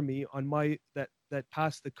before me on my that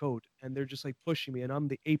passed the code, and they're just like pushing me, and I'm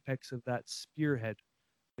the apex of that spearhead.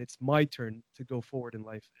 It's my turn to go forward in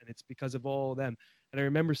life, and it's because of all of them. And I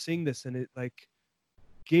remember seeing this, and it like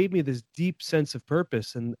gave me this deep sense of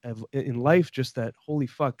purpose and in life, just that holy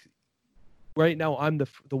fuck, right now I'm the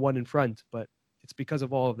one in front, but it's because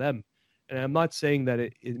of all of them. And I'm not saying that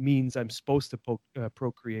it means I'm supposed to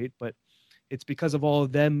procreate, but it's because of all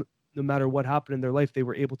of them. No matter what happened in their life, they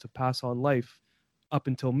were able to pass on life up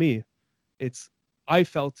until me. I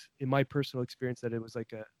felt in my personal experience that it was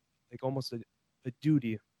like almost a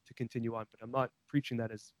duty to continue on, but I'm not preaching that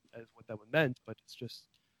as what that meant, but it's just,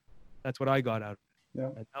 that's what I got out of it. Yeah.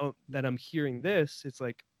 And now that I'm hearing this, it's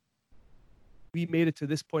like, we made it to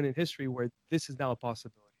this point in history where this is now a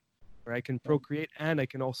possibility, where I can procreate and I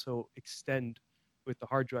can also extend with the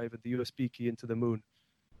hard drive and the USB key into the moon,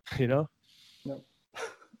 you know? Yep.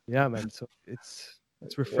 Yeah, man. So it's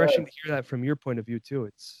refreshing to hear that from your point of view too.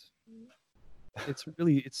 It's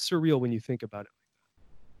surreal when you think about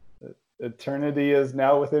it. Eternity is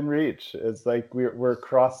now within reach. It's like we're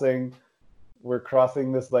crossing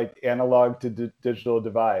this like analog to digital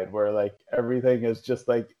divide, where like everything is just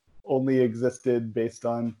like only existed based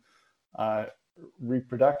on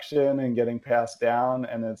reproduction and getting passed down,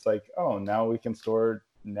 and it's like, oh, now we can store,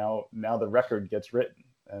 now the record gets written,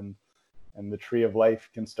 and the tree of life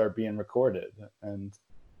can start being recorded. And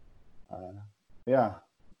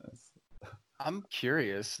I'm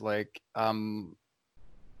curious, like,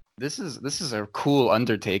 this is a cool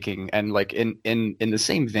undertaking, and like in the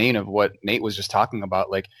same vein of what Nate was just talking about,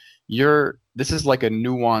 like this is like a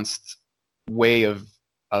nuanced way of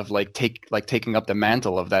taking up the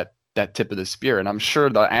mantle of that tip of the spear. And I'm sure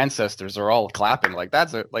the ancestors are all clapping like,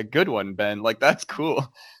 that's a like good one, Ben, like that's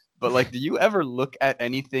cool. But like, do you ever look at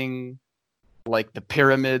anything like the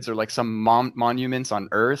pyramids or like some monuments on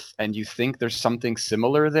Earth, and you think there's something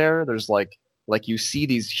similar there? There's like you see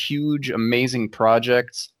these huge, amazing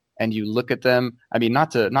projects, and you look at them. I mean,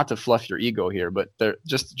 not to fluff your ego here, but they're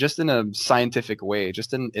just in a scientific way,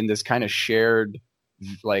 just in this kind of shared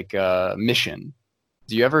like mission.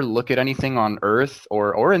 Do you ever look at anything on Earth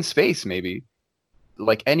or in space, maybe,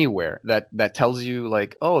 like anywhere that tells you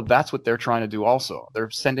like, oh, that's what they're trying to do also?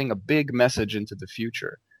 They're sending a big message into the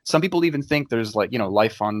future. Some people even think there's like,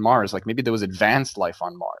 life on Mars. Like maybe there was advanced life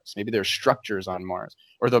on Mars. Maybe there's structures on Mars,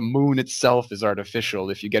 or the moon itself is artificial.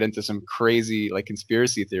 If you get into some crazy like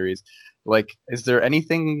conspiracy theories, like, is there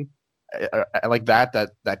anything like that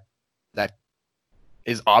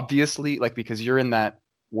is obviously like, because you're in that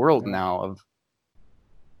world now of.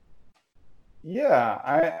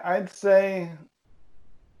 Yeah, I'd say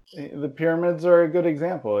the pyramids are a good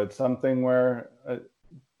example. It's something where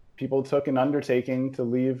people took an undertaking to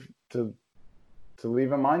leave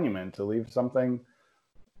a monument, to leave something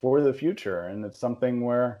for the future, and it's something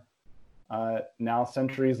where now,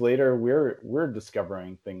 centuries later, we're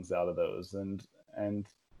discovering things out of those, and then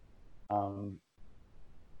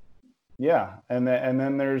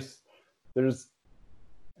there's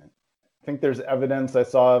I think there's evidence I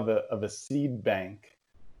saw of a seed bank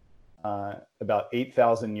about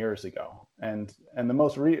 8,000 years ago, and the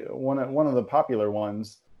most one of the popular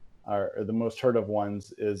ones, or the most heard of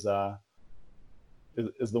ones, is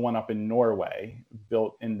is the one up in Norway,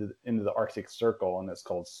 built into the Arctic Circle, and it's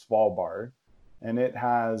called Svalbard, and it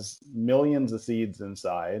has millions of seeds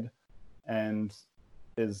inside, and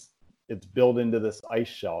it's built into this ice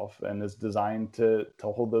shelf and is designed to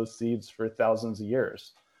hold those seeds for thousands of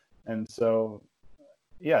years. And so,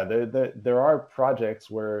 yeah, there are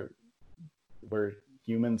projects where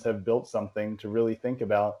humans have built something to really think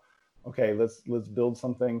about, okay, let's build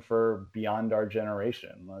something for beyond our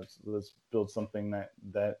generation. Let's build something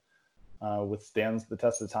that withstands the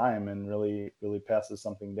test of time and really passes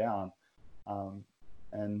something down.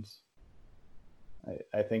 And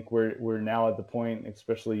I think we're now at the point,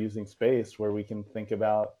 especially using space, where we can think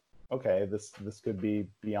about, okay, this could be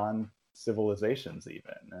beyond civilizations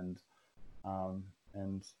even,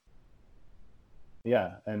 and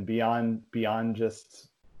yeah, and beyond just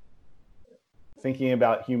thinking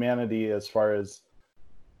about humanity as far as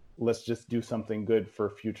let's just do something good for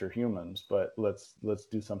future humans, but let's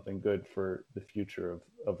do something good for the future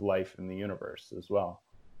of life in the universe as well.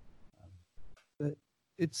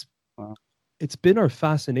 It's been our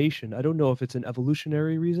fascination. I don't know if it's an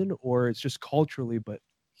evolutionary reason or it's just culturally, but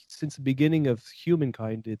since the beginning of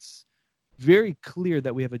humankind, it's very clear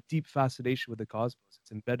that we have a deep fascination with the cosmos.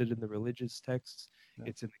 It's embedded in the religious texts. Yeah.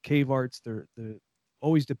 It's in the cave arts. The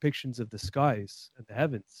always depictions of the skies and the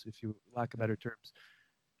heavens, if you lack of better terms.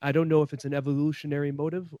 I don't know if it's an evolutionary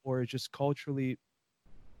motive or it's just culturally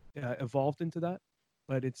evolved into that,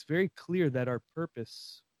 but it's very clear that our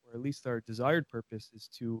purpose, or at least our desired purpose, is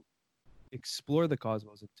to explore the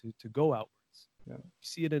cosmos and to go outwards. Yeah. You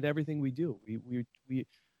see it in everything we do. We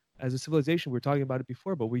as a civilization, we were talking about it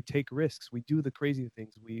before, but we take risks. We do the crazy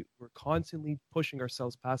things. We're constantly pushing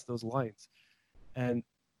ourselves past those lines. And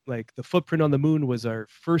like the footprint on the moon was our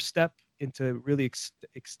first step into really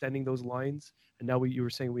extending those lines. And now you were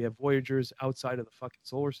saying we have Voyagers outside of the fucking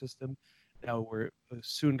solar system. Now we're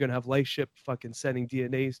soon going to have LifeShip fucking sending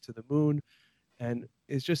DNAs to the moon. And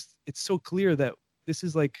it's so clear that this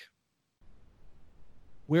is like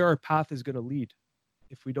where our path is going to lead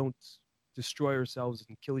if we don't destroy ourselves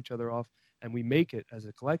and kill each other off, and we make it as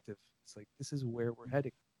a collective. It's like, this is where we're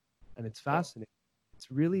heading. And it's fascinating. It's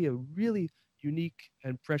really a really unique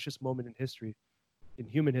and precious moment in history, in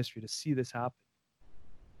human history, to see this happen.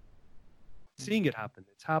 Seeing it happen.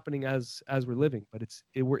 It's happening as we're living, but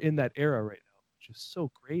we're in that era right now, which is so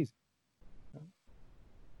crazy.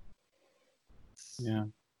 Yeah.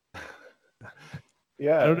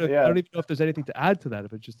 Yeah. I don't even know if there's anything to add to that,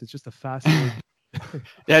 but it's just a fascinating.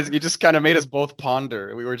 Yeah, you just kind of made us both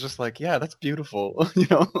ponder. We were just like, yeah, that's beautiful. You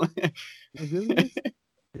know. It really is.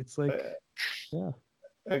 It's like, yeah.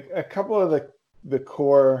 A couple of the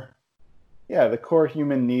core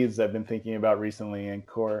human needs I've been thinking about recently, and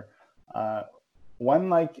core one,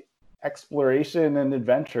 like exploration and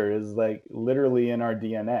adventure, is like literally in our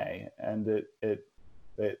DNA, and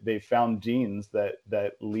they found genes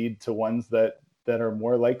that lead to ones that are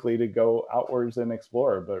more likely to go outwards and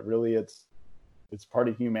explore. But really, it's part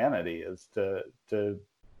of humanity, is to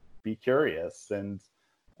be curious and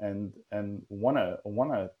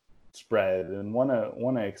wanna spread and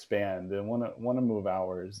wanna expand and wanna move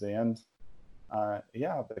outwards. And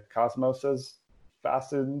the cosmos has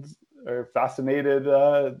fascinated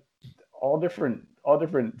all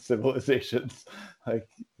different civilizations, like,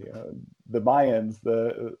 you know, the Mayans,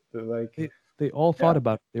 the like they all thought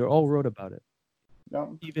about it. They all wrote about it. Yeah.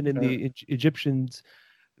 Even in the Egyptians,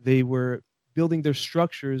 they were building their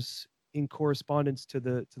structures in correspondence to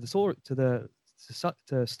the solar, to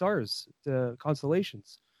stars, to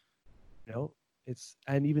constellations. You know,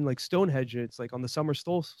 and even like Stonehenge, it's like on the summer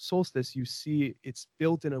solstice, you see it's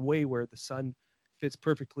built in a way where the sun fits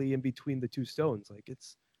perfectly in between the two stones. Like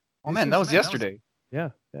oh man, that was yesterday.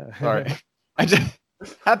 Yeah. Sorry.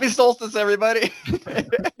 Happy solstice, everybody.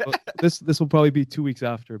 Well, this will probably be 2 weeks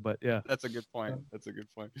after, but yeah. That's a good point.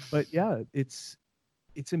 But yeah, it's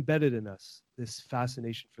embedded in us, this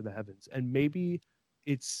fascination for the heavens. And maybe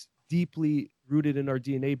it's deeply rooted in our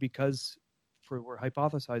DNA because we're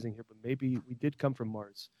hypothesizing here, but maybe we did come from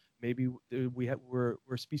Mars. Maybe we're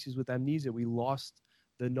a species with amnesia. We lost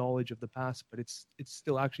the knowledge of the past, but it's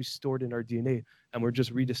still actually stored in our DNA, and we're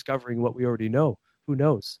just rediscovering what we already know. Who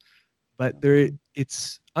knows? But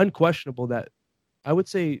it's unquestionable that I would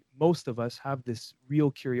say most of us have this real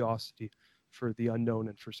curiosity for the unknown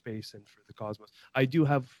and for space and for the cosmos. I do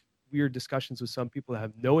have weird discussions with some people that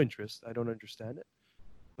have no interest. I don't understand it.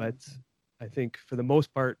 But I think for the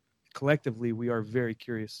most part, collectively, we are very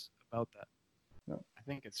curious about that. I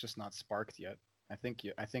think it's just not sparked yet. I think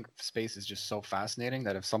space is just so fascinating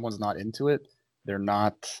that if someone's not into it, they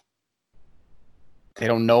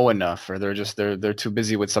don't know enough, or they're too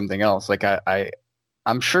busy with something else. Like I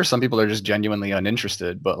I'm sure some people are just genuinely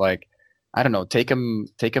uninterested, but like, I don't know, take them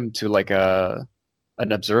to like an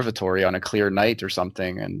observatory on a clear night or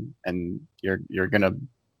something, and you're gonna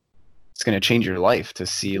it's gonna change your life to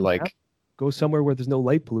see like Go somewhere where there's no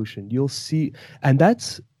light pollution. You'll see, and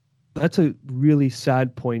that's a really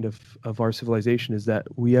sad point of our civilization, is that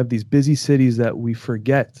we have these busy cities that we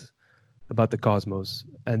forget about the cosmos,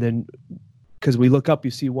 and then because we look up, you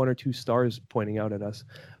see one or two stars pointing out at us.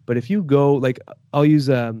 But if you go, like, I'll use,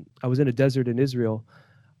 I was in a desert in Israel,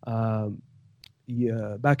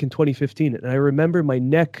 yeah, back in 2015, and I remember my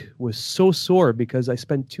neck was so sore because I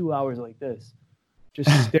spent 2 hours like this, just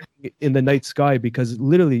staring in the night sky, because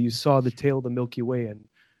literally you saw the tail of the Milky Way, and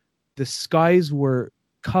the skies were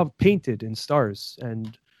painted in stars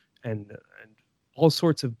and all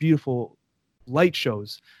sorts of beautiful light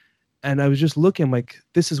shows. And I was just looking, I'm like,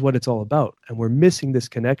 this is what it's all about. And we're missing this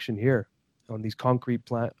connection here on these concrete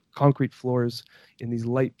floors in these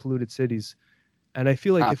light polluted cities. And I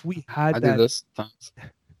feel like if we had I that, do this sometimes.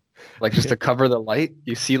 Like just to cover the light,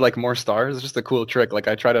 you see like more stars. It's just a cool trick. Like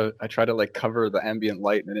I try to like cover the ambient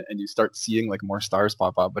light, and you start seeing like more stars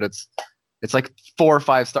pop up. But it's like 4 or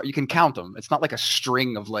 5 stars. You can count them. It's not like a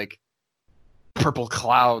string of like purple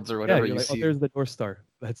clouds or whatever you're you like, see. oh, there's the North Star.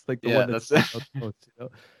 That's like the Yeah, one that's that's out the most, you know?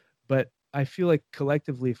 But I feel like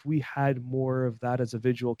collectively, if we had more of that as a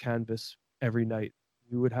visual canvas every night,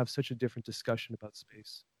 we would have such a different discussion about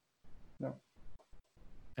space. No.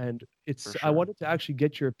 And it's, For I sure. wanted to actually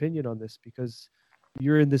get your opinion on this, because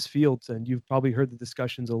you're in this field and you've probably heard the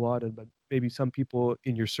discussions a lot, and but maybe some people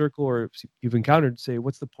in your circle or you've encountered say,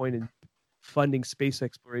 what's the point in funding space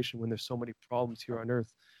exploration when there's so many problems here on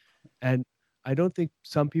Earth? And I don't think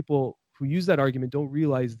some people who use that argument don't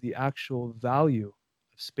realize the actual value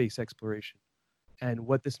of space exploration and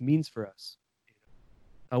what this means for us.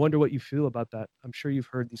 I wonder what you feel about that. I'm sure you've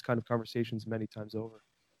heard these kind of conversations many times over.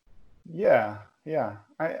 Yeah, yeah.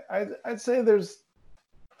 I'd say there's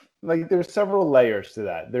several layers to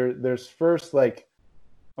that. There's first, like,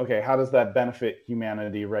 okay, how does that benefit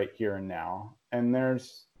humanity right here and now? And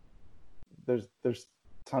there's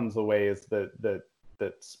tons of ways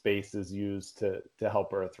that space is used to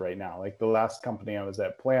help Earth right now. Like the last company I was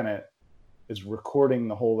at, Planet, is recording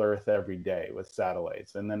the whole Earth every day with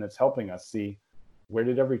satellites, and then it's helping us see, where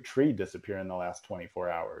did every tree disappear in the last 24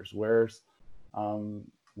 hours? Where's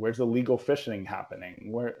illegal fishing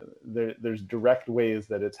happening? Where there's direct ways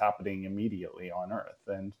that it's happening immediately on Earth,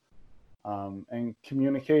 and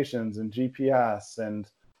communications and GPS, and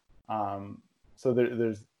so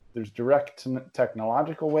there's direct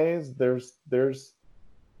technological ways. There's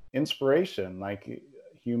inspiration. Like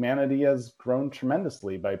humanity has grown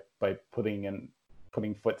tremendously by putting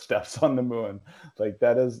footsteps on the moon. Like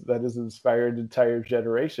that has inspired entire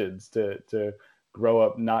generations to grow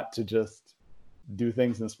up, not to just do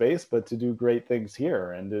things in space, but to do great things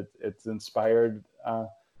here. And it's inspired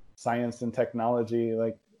science and technology,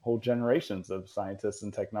 like whole generations of scientists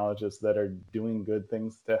and technologists that are doing good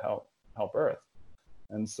things to help Earth.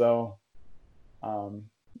 And so,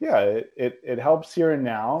 it helps here and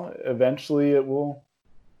now. Eventually, it will.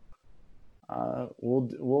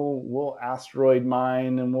 We'll asteroid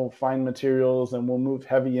mine, and we'll find materials, and we'll move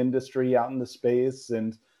heavy industry out into space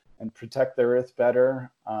and protect the Earth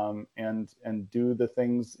better, and do the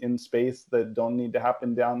things in space that don't need to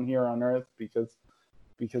happen down here on Earth because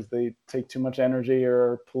they take too much energy or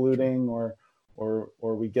are polluting, or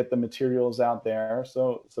we get the materials out there.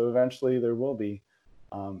 So eventually there will be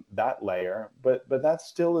that layer, but that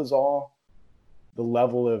still is all the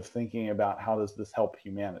level of thinking about how does this help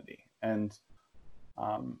humanity. And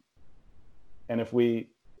if we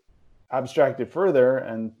abstract it further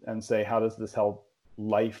and say, how does this help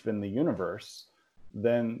life in the universe,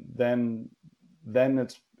 then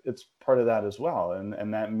it's part of that as well.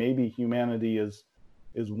 And that maybe humanity is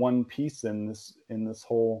one piece in this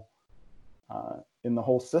whole in the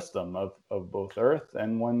whole system of both Earth,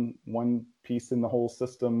 and one piece in the whole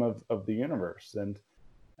system of the universe. And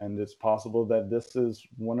it's possible that this is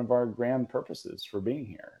one of our grand purposes for being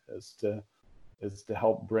here, is to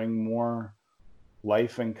help bring more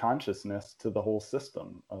life and consciousness to the whole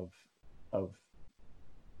system of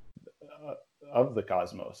the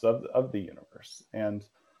cosmos, of the universe. And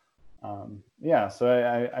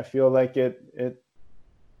so I feel like it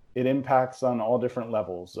impacts on all different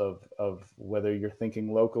levels of whether you're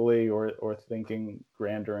thinking locally or thinking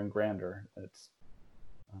grander and grander. It's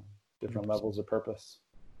different levels of purpose.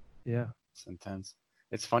 Yeah, it's intense.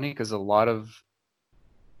 It's funny because a lot of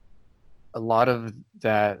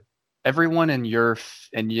that, everyone in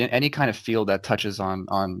any kind of field that touches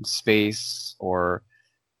on space or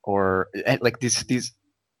like these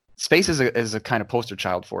space is a kind of poster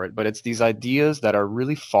child for it, but it's these ideas that are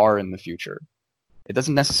really far in the future. It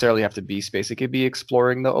doesn't necessarily have to be space. It could be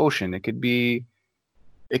exploring the ocean. It could be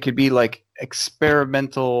like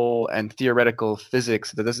experimental and theoretical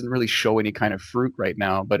physics that doesn't really show any kind of fruit right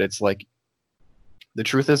now, but it's like the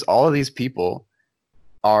truth is all of these people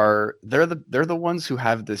they're the ones who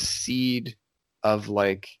have the seed of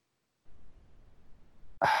like,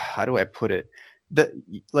 how do I put it?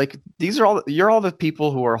 Like you're all the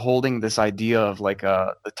people who are holding this idea of like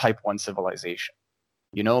the type 1 civilization.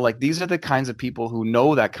 You know, like these are the kinds of people who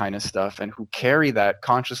know that kind of stuff and who carry that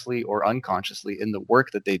consciously or unconsciously in the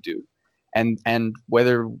work that they do. And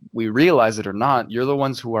whether we realize it or not, you're the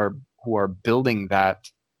ones who are building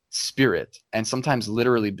that spirit, and sometimes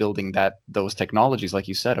literally building those technologies, like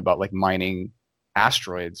you said, about like mining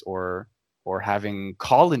asteroids or having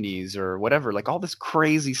colonies or whatever, like all this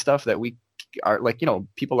crazy stuff that we are like, you know,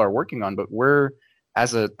 people are working on, but we're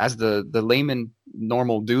as the layman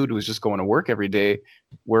normal dude who's just going to work every day,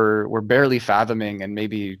 we're barely fathoming and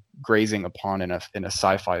maybe grazing upon in a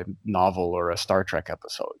sci-fi novel or a Star Trek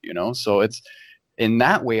episode, you know? So it's in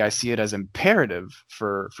that way I see it as imperative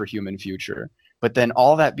for human future. But then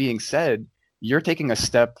all that being said, you're taking a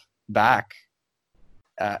step back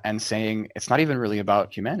and saying it's not even really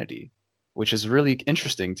about humanity, which is really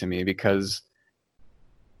interesting to me because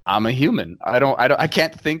I'm a human. I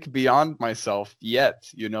can't think beyond myself yet.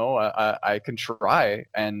 You know, I can try,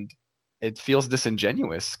 and it feels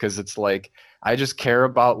disingenuous because it's like I just care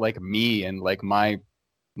about like me and like my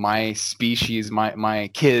species, my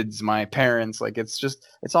kids, my parents. Like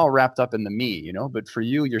it's all wrapped up in the me, you know. But for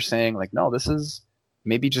you, you're saying like, no, this is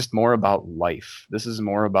maybe just more about life. This is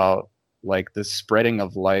more about like the spreading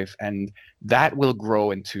of life, and that will grow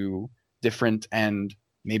into different and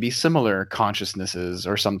maybe similar consciousnesses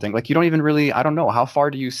or something. Like you don't even really, I don't know, how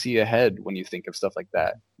far do you see ahead when you think of stuff like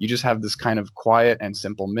that? You just have this kind of quiet and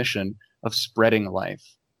simple mission of spreading life.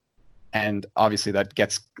 And obviously that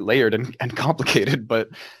gets layered and complicated, but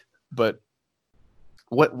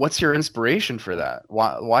what's your inspiration for that?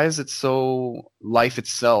 Why is it so life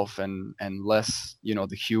itself and less, you know,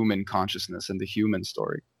 the human consciousness and the human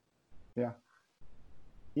story?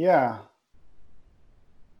 Yeah.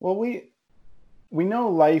 Well, we know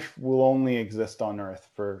life will only exist on Earth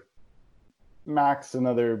for max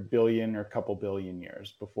another billion or couple billion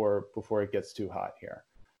years before it gets too hot here.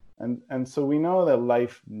 And so we know that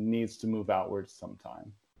life needs to move outwards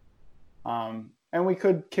sometime. And we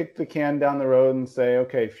could kick the can down the road and say,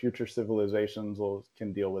 okay, future civilizations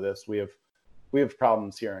can deal with this. We have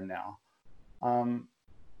problems here and now.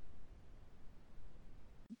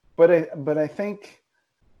 But I think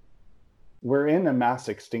we're in a mass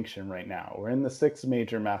extinction right now. We're in the 6th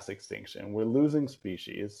major mass extinction. We're losing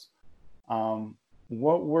species.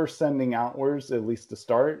 What we're sending outwards, at least to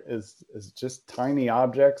start, is just tiny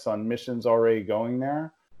objects on missions already going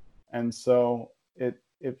there. And so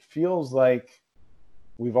it feels like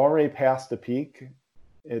we've already passed a peak.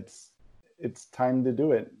 It's time to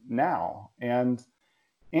do it now. And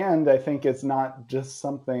I think it's not just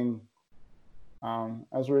something,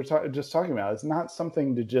 as we were just talking about, it's not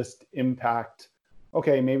something to just impact,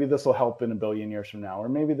 okay, maybe this will help in a billion years from now, or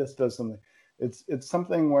maybe this does something. It's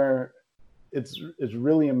something where it's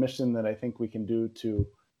really a mission that I think we can do to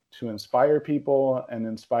inspire people and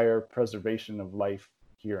inspire preservation of life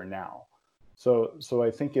here and now. So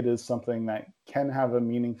I think it is something that can have a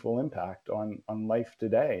meaningful impact on life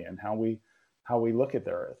today, and how we look at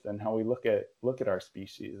the earth, and how we look at our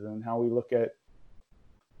species, and how we look at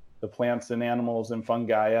the plants and animals and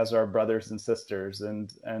fungi as our brothers and sisters,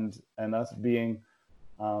 and us being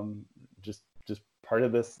just part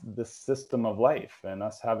of this system of life, and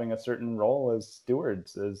us having a certain role as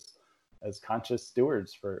stewards, as conscious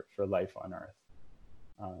stewards for life on Earth.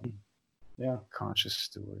 Yeah, conscious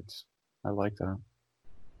stewards. I like that.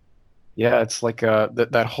 Yeah, it's like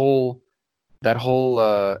that whole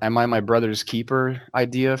 "Am I my brother's keeper"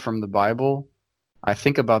 idea from the Bible. I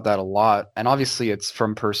think about that a lot, and obviously it's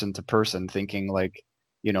from person to person, thinking like,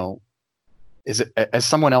 you know, is it as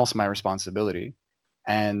someone else my responsibility?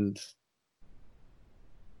 And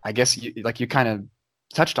I guess you kind of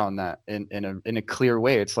touched on that in a clear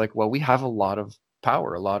way. It's like, well, we have a lot of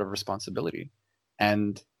power, a lot of responsibility,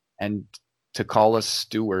 and to call us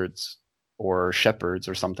stewards or shepherds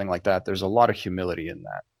or something like that, there's a lot of humility in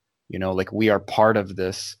that. You know, like we are part of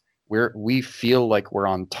this. We feel like we're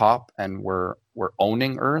on top and we're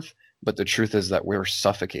owning Earth, but the truth is that we're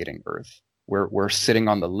suffocating Earth. We're sitting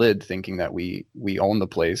on the lid thinking that we own the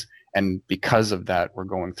place, and because of that, we're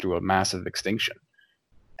going through a massive extinction.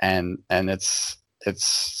 And it's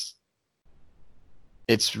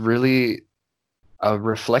really, a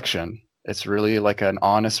reflection. It's really like an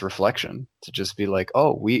honest reflection to just be like,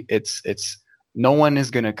 oh, it's no one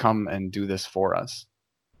is gonna come and do this for us.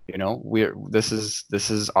 You know, this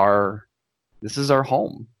is our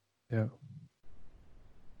home. Yeah.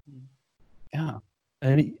 Yeah.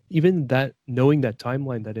 And even that, knowing that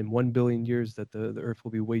timeline, that in 1 billion years that the Earth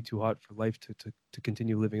will be way too hot for life to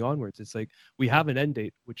continue living onwards. It's like we have an end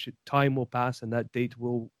date, which time will pass, and that date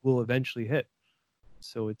will eventually hit.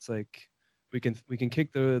 So it's like we can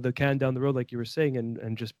kick the can down the road, like you were saying,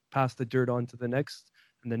 and just pass the dirt on to the next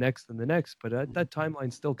and the next and the next. But that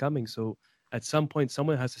timeline's still coming. So at some point,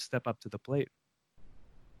 someone has to step up to the plate.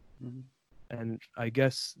 Mhm. And I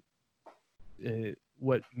guess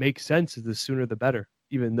what makes sense is the sooner the better.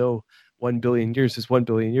 Even though 1 billion years is 1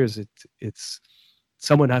 billion years, it's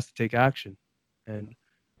someone has to take action, and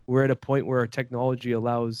we're at a point where our technology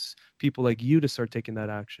allows people like you to start taking that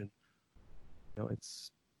action. You know,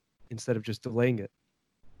 it's instead of just delaying it.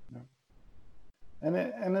 And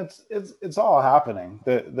it's all happening.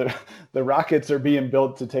 The rockets are being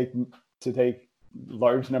built to take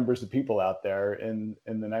large numbers of people out there in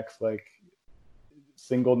the next like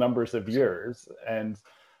single numbers of years, and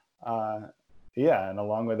and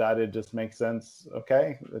along with that, it just makes sense.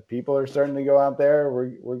 Okay, the people are starting to go out there.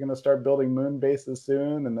 We're going to start building moon bases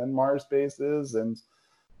soon, and then Mars bases, and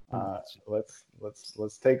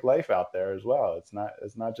let's take life out there as well. It's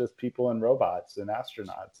not just people and robots and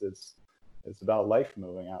astronauts. It's about life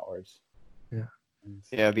moving outwards.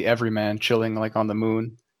 Yeah, the everyman chilling like on the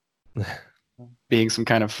moon, being some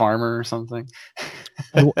kind of farmer or something.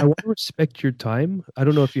 I want to respect your time. I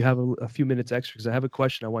don't know if you have a few minutes extra, because I have a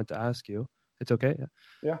question I want to ask you. It's okay?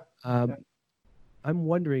 Yeah. I'm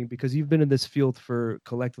wondering, because you've been in this field for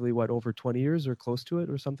collectively, what, over 20 years or close to it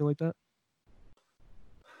or something like that?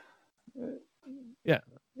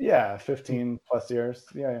 Yeah, 15 plus years.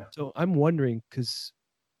 Yeah. So I'm wondering, because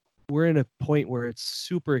we're in a point where it's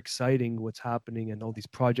super exciting what's happening and all these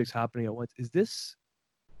projects happening at once. Is this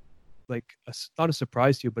like not a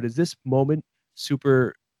surprise to you, but is this moment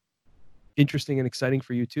super interesting and exciting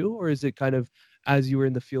for you too? Or is it kind of, as you were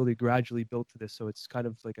in the field, you gradually built to this, so it's kind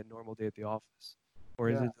of like a normal day at the office? Or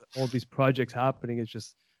is it all these projects happening,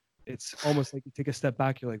 it's almost like you take a step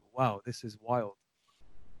back, you're like, wow, this is wild?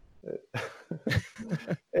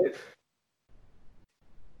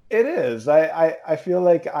 It is. I feel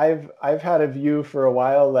like I've had a view for a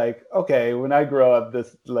while, like, okay, when I grow up,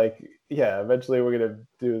 this, like, yeah, eventually we're gonna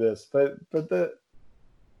do this. But the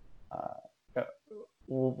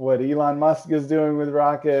what Elon Musk is doing with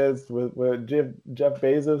rockets, with what Jeff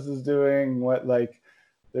Bezos is doing, what, like,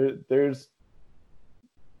 there's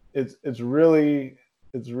it's really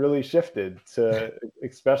shifted to,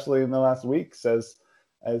 especially in the last weeks, as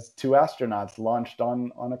two astronauts launched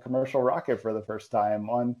on a commercial rocket for the first time,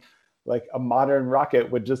 on like a modern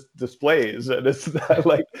rocket with just displays, and it's not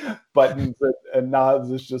like buttons and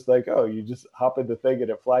knobs. It's just like, oh, you just hop in the thing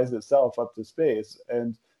and it flies itself up to space.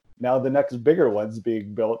 And now the next bigger one's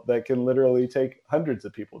being built that can literally take hundreds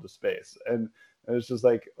of people to space. And it's just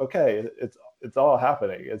like, okay, it's all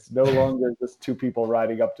happening. It's no longer just two people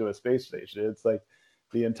riding up to a space station. It's like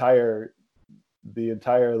the entire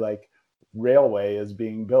like railway is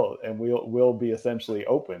being built, and will be essentially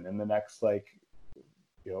open in the next, like,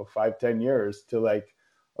 5-10 years to, like,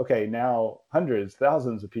 okay, now hundreds,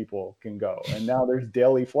 thousands of people can go, and now there's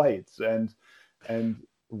daily flights, and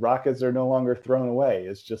rockets are no longer thrown away.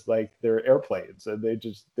 It's just like they're airplanes, and they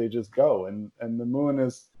just go, and the moon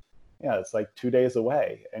is, it's like 2 days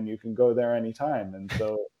away, and you can go there anytime. And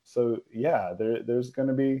so yeah, there's going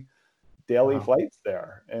to be daily flights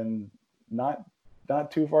there, and not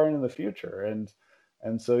too far into the future.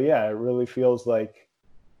 And so, yeah, it really feels like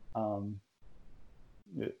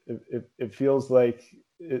it feels like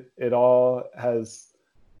it all has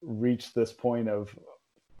reached this point of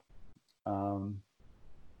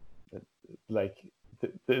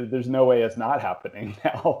there's no way it's not happening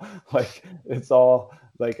now. Like, it's all,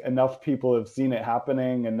 like, enough people have seen it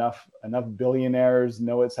happening, enough billionaires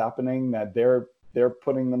know it's happening, that they're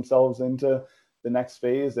putting themselves into the next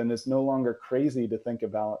phase. And it's no longer crazy to think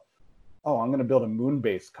about, oh, I'm going to build a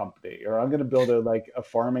moon-based company, or I'm going to build a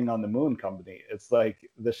farming on the moon company. It's like,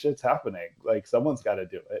 the shit's happening. Like, someone's got to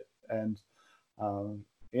do it. And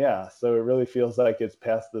so it really feels like it's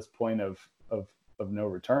past this point of no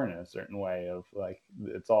return, in a certain way, of, like,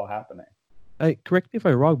 it's all happening. Correct me if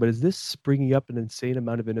I'm wrong, but is this springing up an insane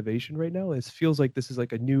amount of innovation right now? It feels like this is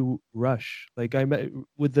like a new rush. Like, I met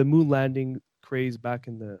with the moon landing craze back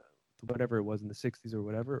in the whatever it was, in the 60s or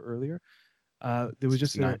whatever, earlier. There was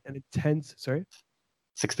just an intense, sorry?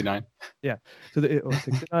 69. Yeah. So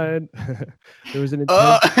 69. There was an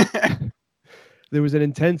intense there was an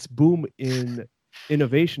intense boom in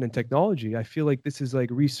innovation and technology. I feel like this is like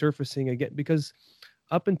resurfacing again because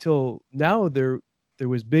up until now there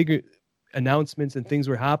was big announcements and things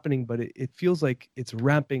were happening, but it feels like it's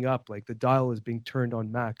ramping up. Like the dial is being turned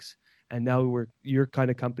on max, and now your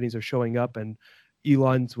kind of companies are showing up, and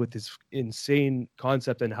Elon's with his insane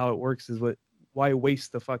concept and how it works is why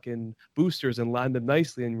waste the fucking boosters and land them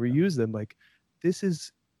nicely and reuse them? Like this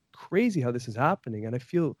is crazy how this is happening, and I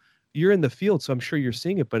feel you're in the field, so I'm sure you're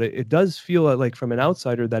seeing it, but it does feel like from an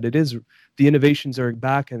outsider that it is the innovations are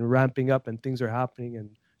back and ramping up and things are happening and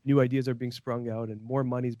new ideas are being sprung out and more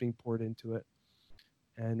money is being poured into it.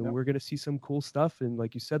 And Yep. we're going to see some cool stuff in,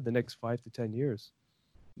 like you said, the next 5 to 10 years.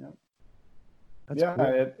 Yep. That's Yeah,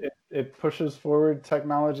 cool. it pushes forward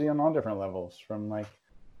technology on all different levels, from like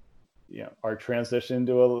our transition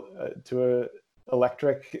to a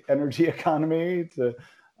electric energy economy to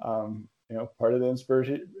part of the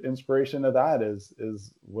inspiration of that is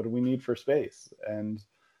what do we need for space, and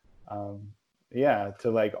to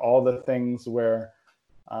like all the things where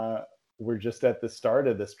we're just at the start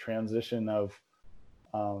of this transition of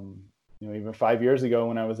even 5 years ago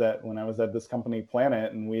when I was at this company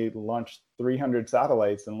Planet, and we launched 300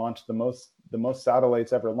 satellites and launched the most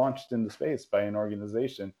satellites ever launched into space by an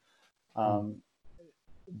organization.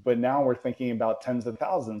 But now we're thinking about tens of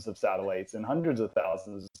thousands of satellites and hundreds of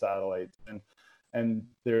thousands of satellites, and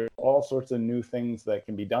there are all sorts of new things that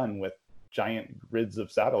can be done with giant grids of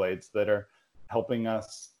satellites that are helping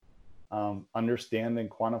us understand and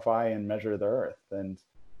quantify and measure the Earth,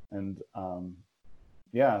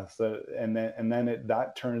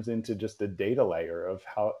 that turns into just a data layer of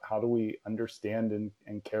how do we understand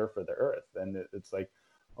and care for the Earth, and it's like,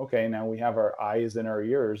 okay, now we have our eyes and our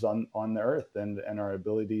ears on the Earth and our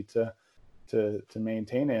ability to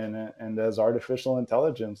maintain it, and as artificial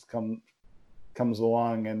intelligence comes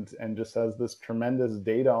along and just has this tremendous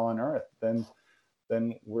data on Earth, then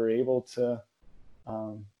we're able to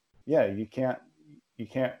you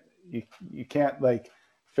can't like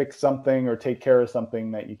fix something or take care of something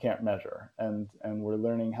that you can't measure, and we're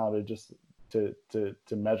learning how to just to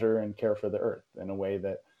measure and care for the Earth in a way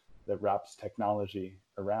that wraps technology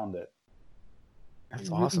around it.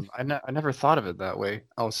 That's awesome. I never thought of it that way.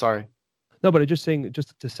 Oh, sorry. No, but I'm just saying,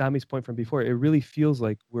 just to Sammy's point from before, it really feels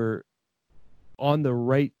like we're on the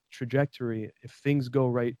right trajectory if things go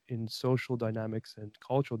right in social dynamics and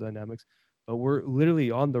cultural dynamics, but we're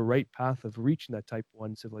literally on the right path of reaching that type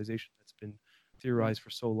 1 civilization that's been theorized for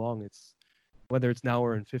so long. It's whether it's now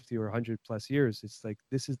or in 50 or 100 plus years, it's like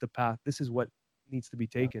this is the path, this is what needs to be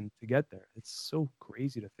taken to get there. It's so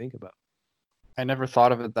crazy to think about. I never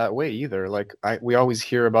thought of it that way either. Like we always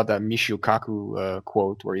hear about that Michio Kaku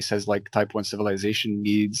quote where he says like type 1 civilization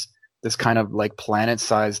needs this kind of like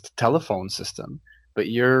planet-sized telephone system, but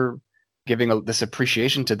you're giving this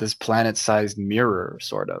appreciation to this planet-sized mirror,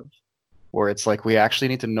 sort of, where it's like we actually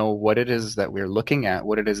need to know what it is that we're looking at,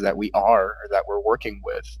 what it is that we are or that we're working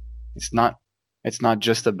with. It's not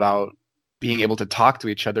just about being able to talk to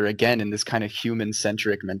each other again in this kind of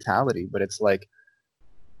human-centric mentality, but it's like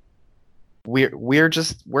we're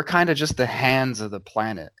kind of just the hands of the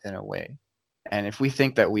planet in a way. And if we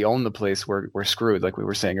think that we own the place, we're screwed, like we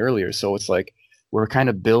were saying earlier. So it's like we're kind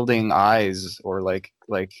of building eyes, or like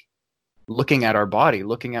looking at our body,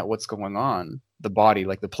 looking at what's going on, the body,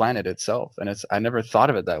 like the planet itself. And I never thought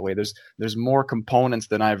of it that way. There's more components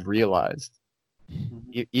than I've realized.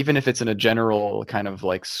 Even if it's in a general kind of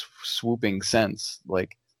like swooping sense,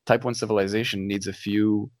 like type 1 civilization needs a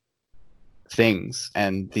few things,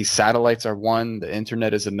 and these satellites are one, the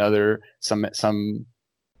internet is another, some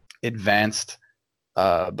advanced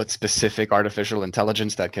but specific artificial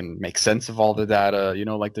intelligence that can make sense of all the data,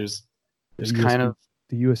 like there's kind of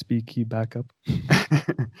the USB key backup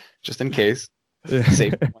just in case.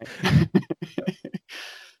 Safe point.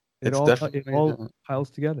 It all piles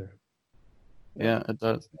together. Yeah, it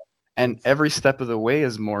does. And every step of the way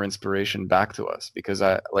is more inspiration back to us, because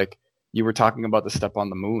you were talking about the step on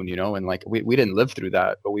the moon, and like we didn't live through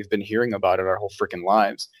that, but we've been hearing about it our whole freaking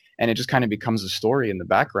lives. And it just kind of becomes a story in the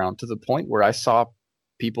background, to the point where I saw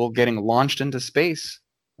people getting launched into space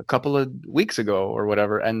a couple of weeks ago or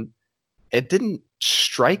whatever. And it didn't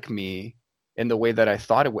strike me in the way that I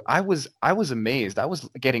thought it would. I was amazed. I was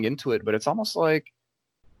getting into it, but it's almost like,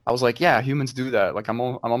 I was like, yeah, humans do that. Like I'm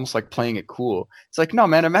almost like playing it cool. It's like, no,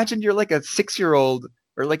 man, imagine you're like a 6-year-old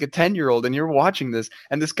or like a 10-year-old and you're watching this,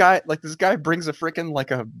 and this guy brings a freaking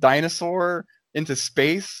like a dinosaur into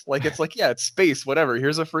space. Like it's like, yeah, it's space, whatever.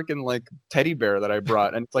 Here's a freaking like teddy bear that I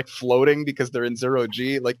brought, and it's like floating because they're in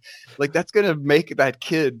 0G. Like that's gonna make that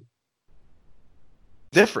kid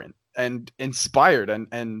different and inspired,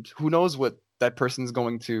 and who knows what that person's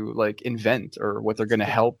going to like invent or what they're going to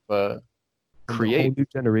help And the whole create. new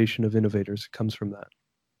generation of innovators comes from that.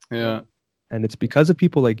 Yeah. And it's because of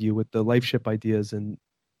people like you with the LifeShip ideas. And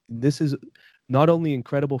this is not only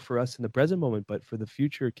incredible for us in the present moment, but for the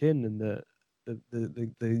future kin and the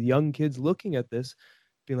young kids looking at this,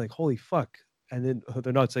 being like, holy fuck. And then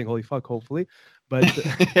they're not saying holy fuck, hopefully, but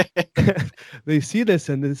they see this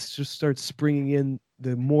and this just starts springing in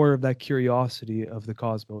the more of that curiosity of the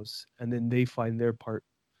cosmos. And then they find their part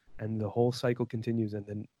and the whole cycle continues. And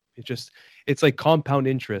then it's like compound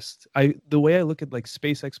interest. The way I look at like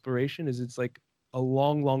space exploration is it's like a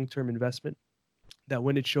long-term investment that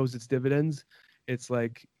when it shows its dividends, it's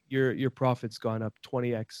like your profit's gone up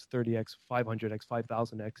 20x, 30x, 500x,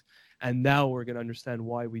 5000x. And now we're going to understand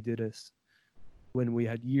why we did this when we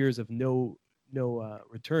had years of no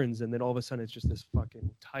returns. And then all of a sudden it's just this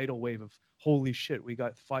fucking tidal wave of holy shit. We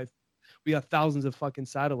got thousands of fucking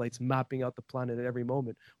satellites mapping out the planet at every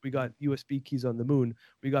moment. We got USB keys on the moon.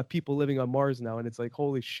 We got people living on Mars now. And it's like,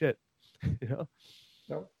 holy shit, you know?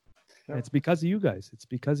 Nope. And it's because of you guys. It's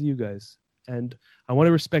because of you guys. And I want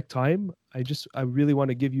to respect time. I really want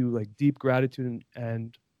to give you like deep gratitude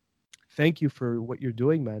and thank you for what you're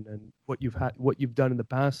doing, man. And what you've done in the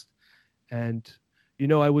past. And, you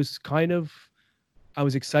know, I was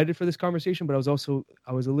excited for this conversation, but I was a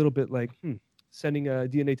little bit like, sending a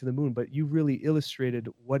DNA to the moon, but you really illustrated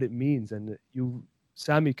what it means. And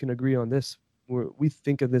Sammy can agree on this. We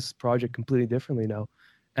think of this project completely differently now.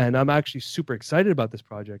 And I'm actually super excited about this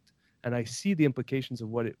project. And I see the implications of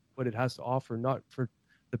what it has to offer, not for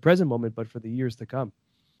the present moment, but for the years to come.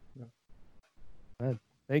 Yeah. Man,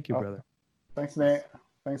 thank you, brother. Thanks, Nate.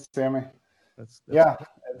 Thanks, Sammy. That's yeah,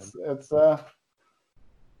 it's a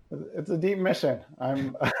deep mission.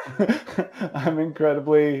 I'm I'm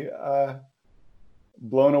incredibly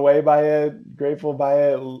blown away by it, grateful by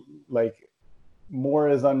it. Like more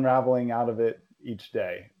is unraveling out of it each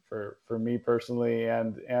day for me personally,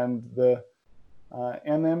 and the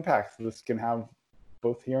impacts this can have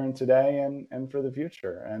both here and today and for the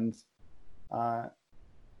future, and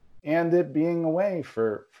it being a way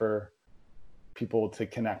for people to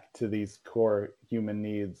connect to these core human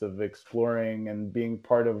needs of exploring and being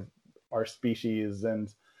part of our species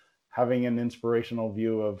and having an inspirational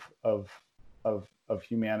view of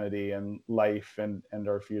humanity and life and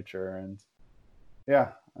our future. And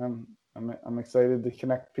yeah, I'm excited to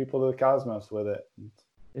connect people to the cosmos with it.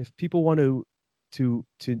 If people want to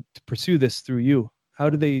pursue this through you, how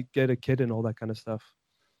do they get a kit and all that kind of stuff?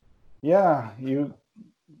 Yeah, you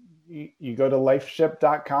go to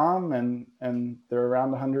lifeship.com and they're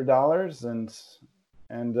around $100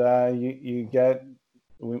 and you get,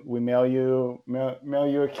 we mail you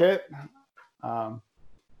a kit,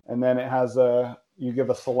 and then it has you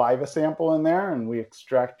give a saliva sample in there and we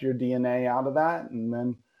extract your DNA out of that and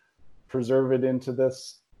then preserve it into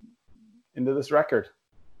this record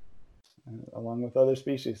along with other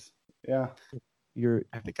species. Yeah.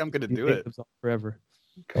 I think I'm gonna do it forever.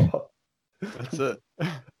 Cool. That's it.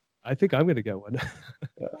 I think I'm gonna get one.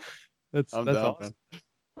 Yeah. That's down, awesome.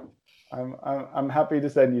 I'm happy to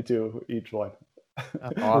send you two each one.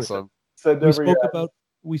 Awesome.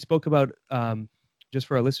 We spoke about just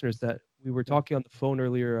for our listeners that we were talking on the phone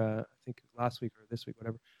earlier, I think last week or this week,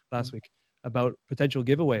 whatever, last week, about potential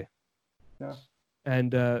giveaway. Yeah.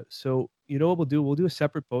 And so you know what we'll do? We'll do a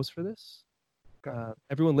separate post for this. Okay.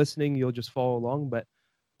 Everyone listening, you'll just follow along, but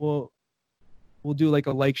we'll do like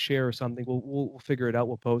a like, share or something. We'll figure it out.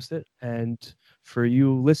 We'll post it. And for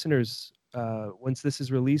you listeners, once this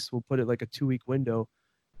is released, we'll put it like a 2-week window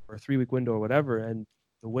or a 3-week window or whatever. And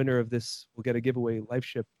the winner of this will get a giveaway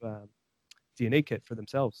LifeShip DNA kit for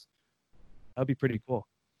themselves. That'd be pretty cool.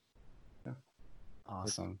 Yeah.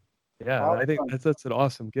 Awesome. Yeah, awesome. I think that's an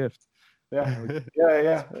awesome gift. Yeah.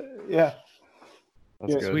 Yeah.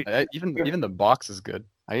 That's good. Sweet. Even the box is good.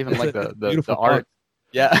 I even like the box. art.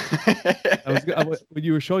 Yeah. When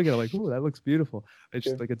you were showing it, I'm like, "Ooh, that looks beautiful." It's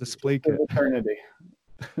just like a display kit. Eternity.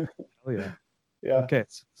 Oh yeah. Yeah. Okay,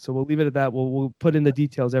 so we'll leave it at that. We'll put in the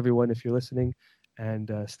details, everyone, if you're listening,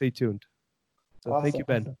 and stay tuned. So awesome. Thank you,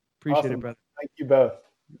 Ben. Appreciate awesome. it, brother. Thank you both.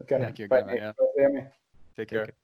 Okay. Thank you Bye, again, Nate. Bye, Sammy. Take care. Okay.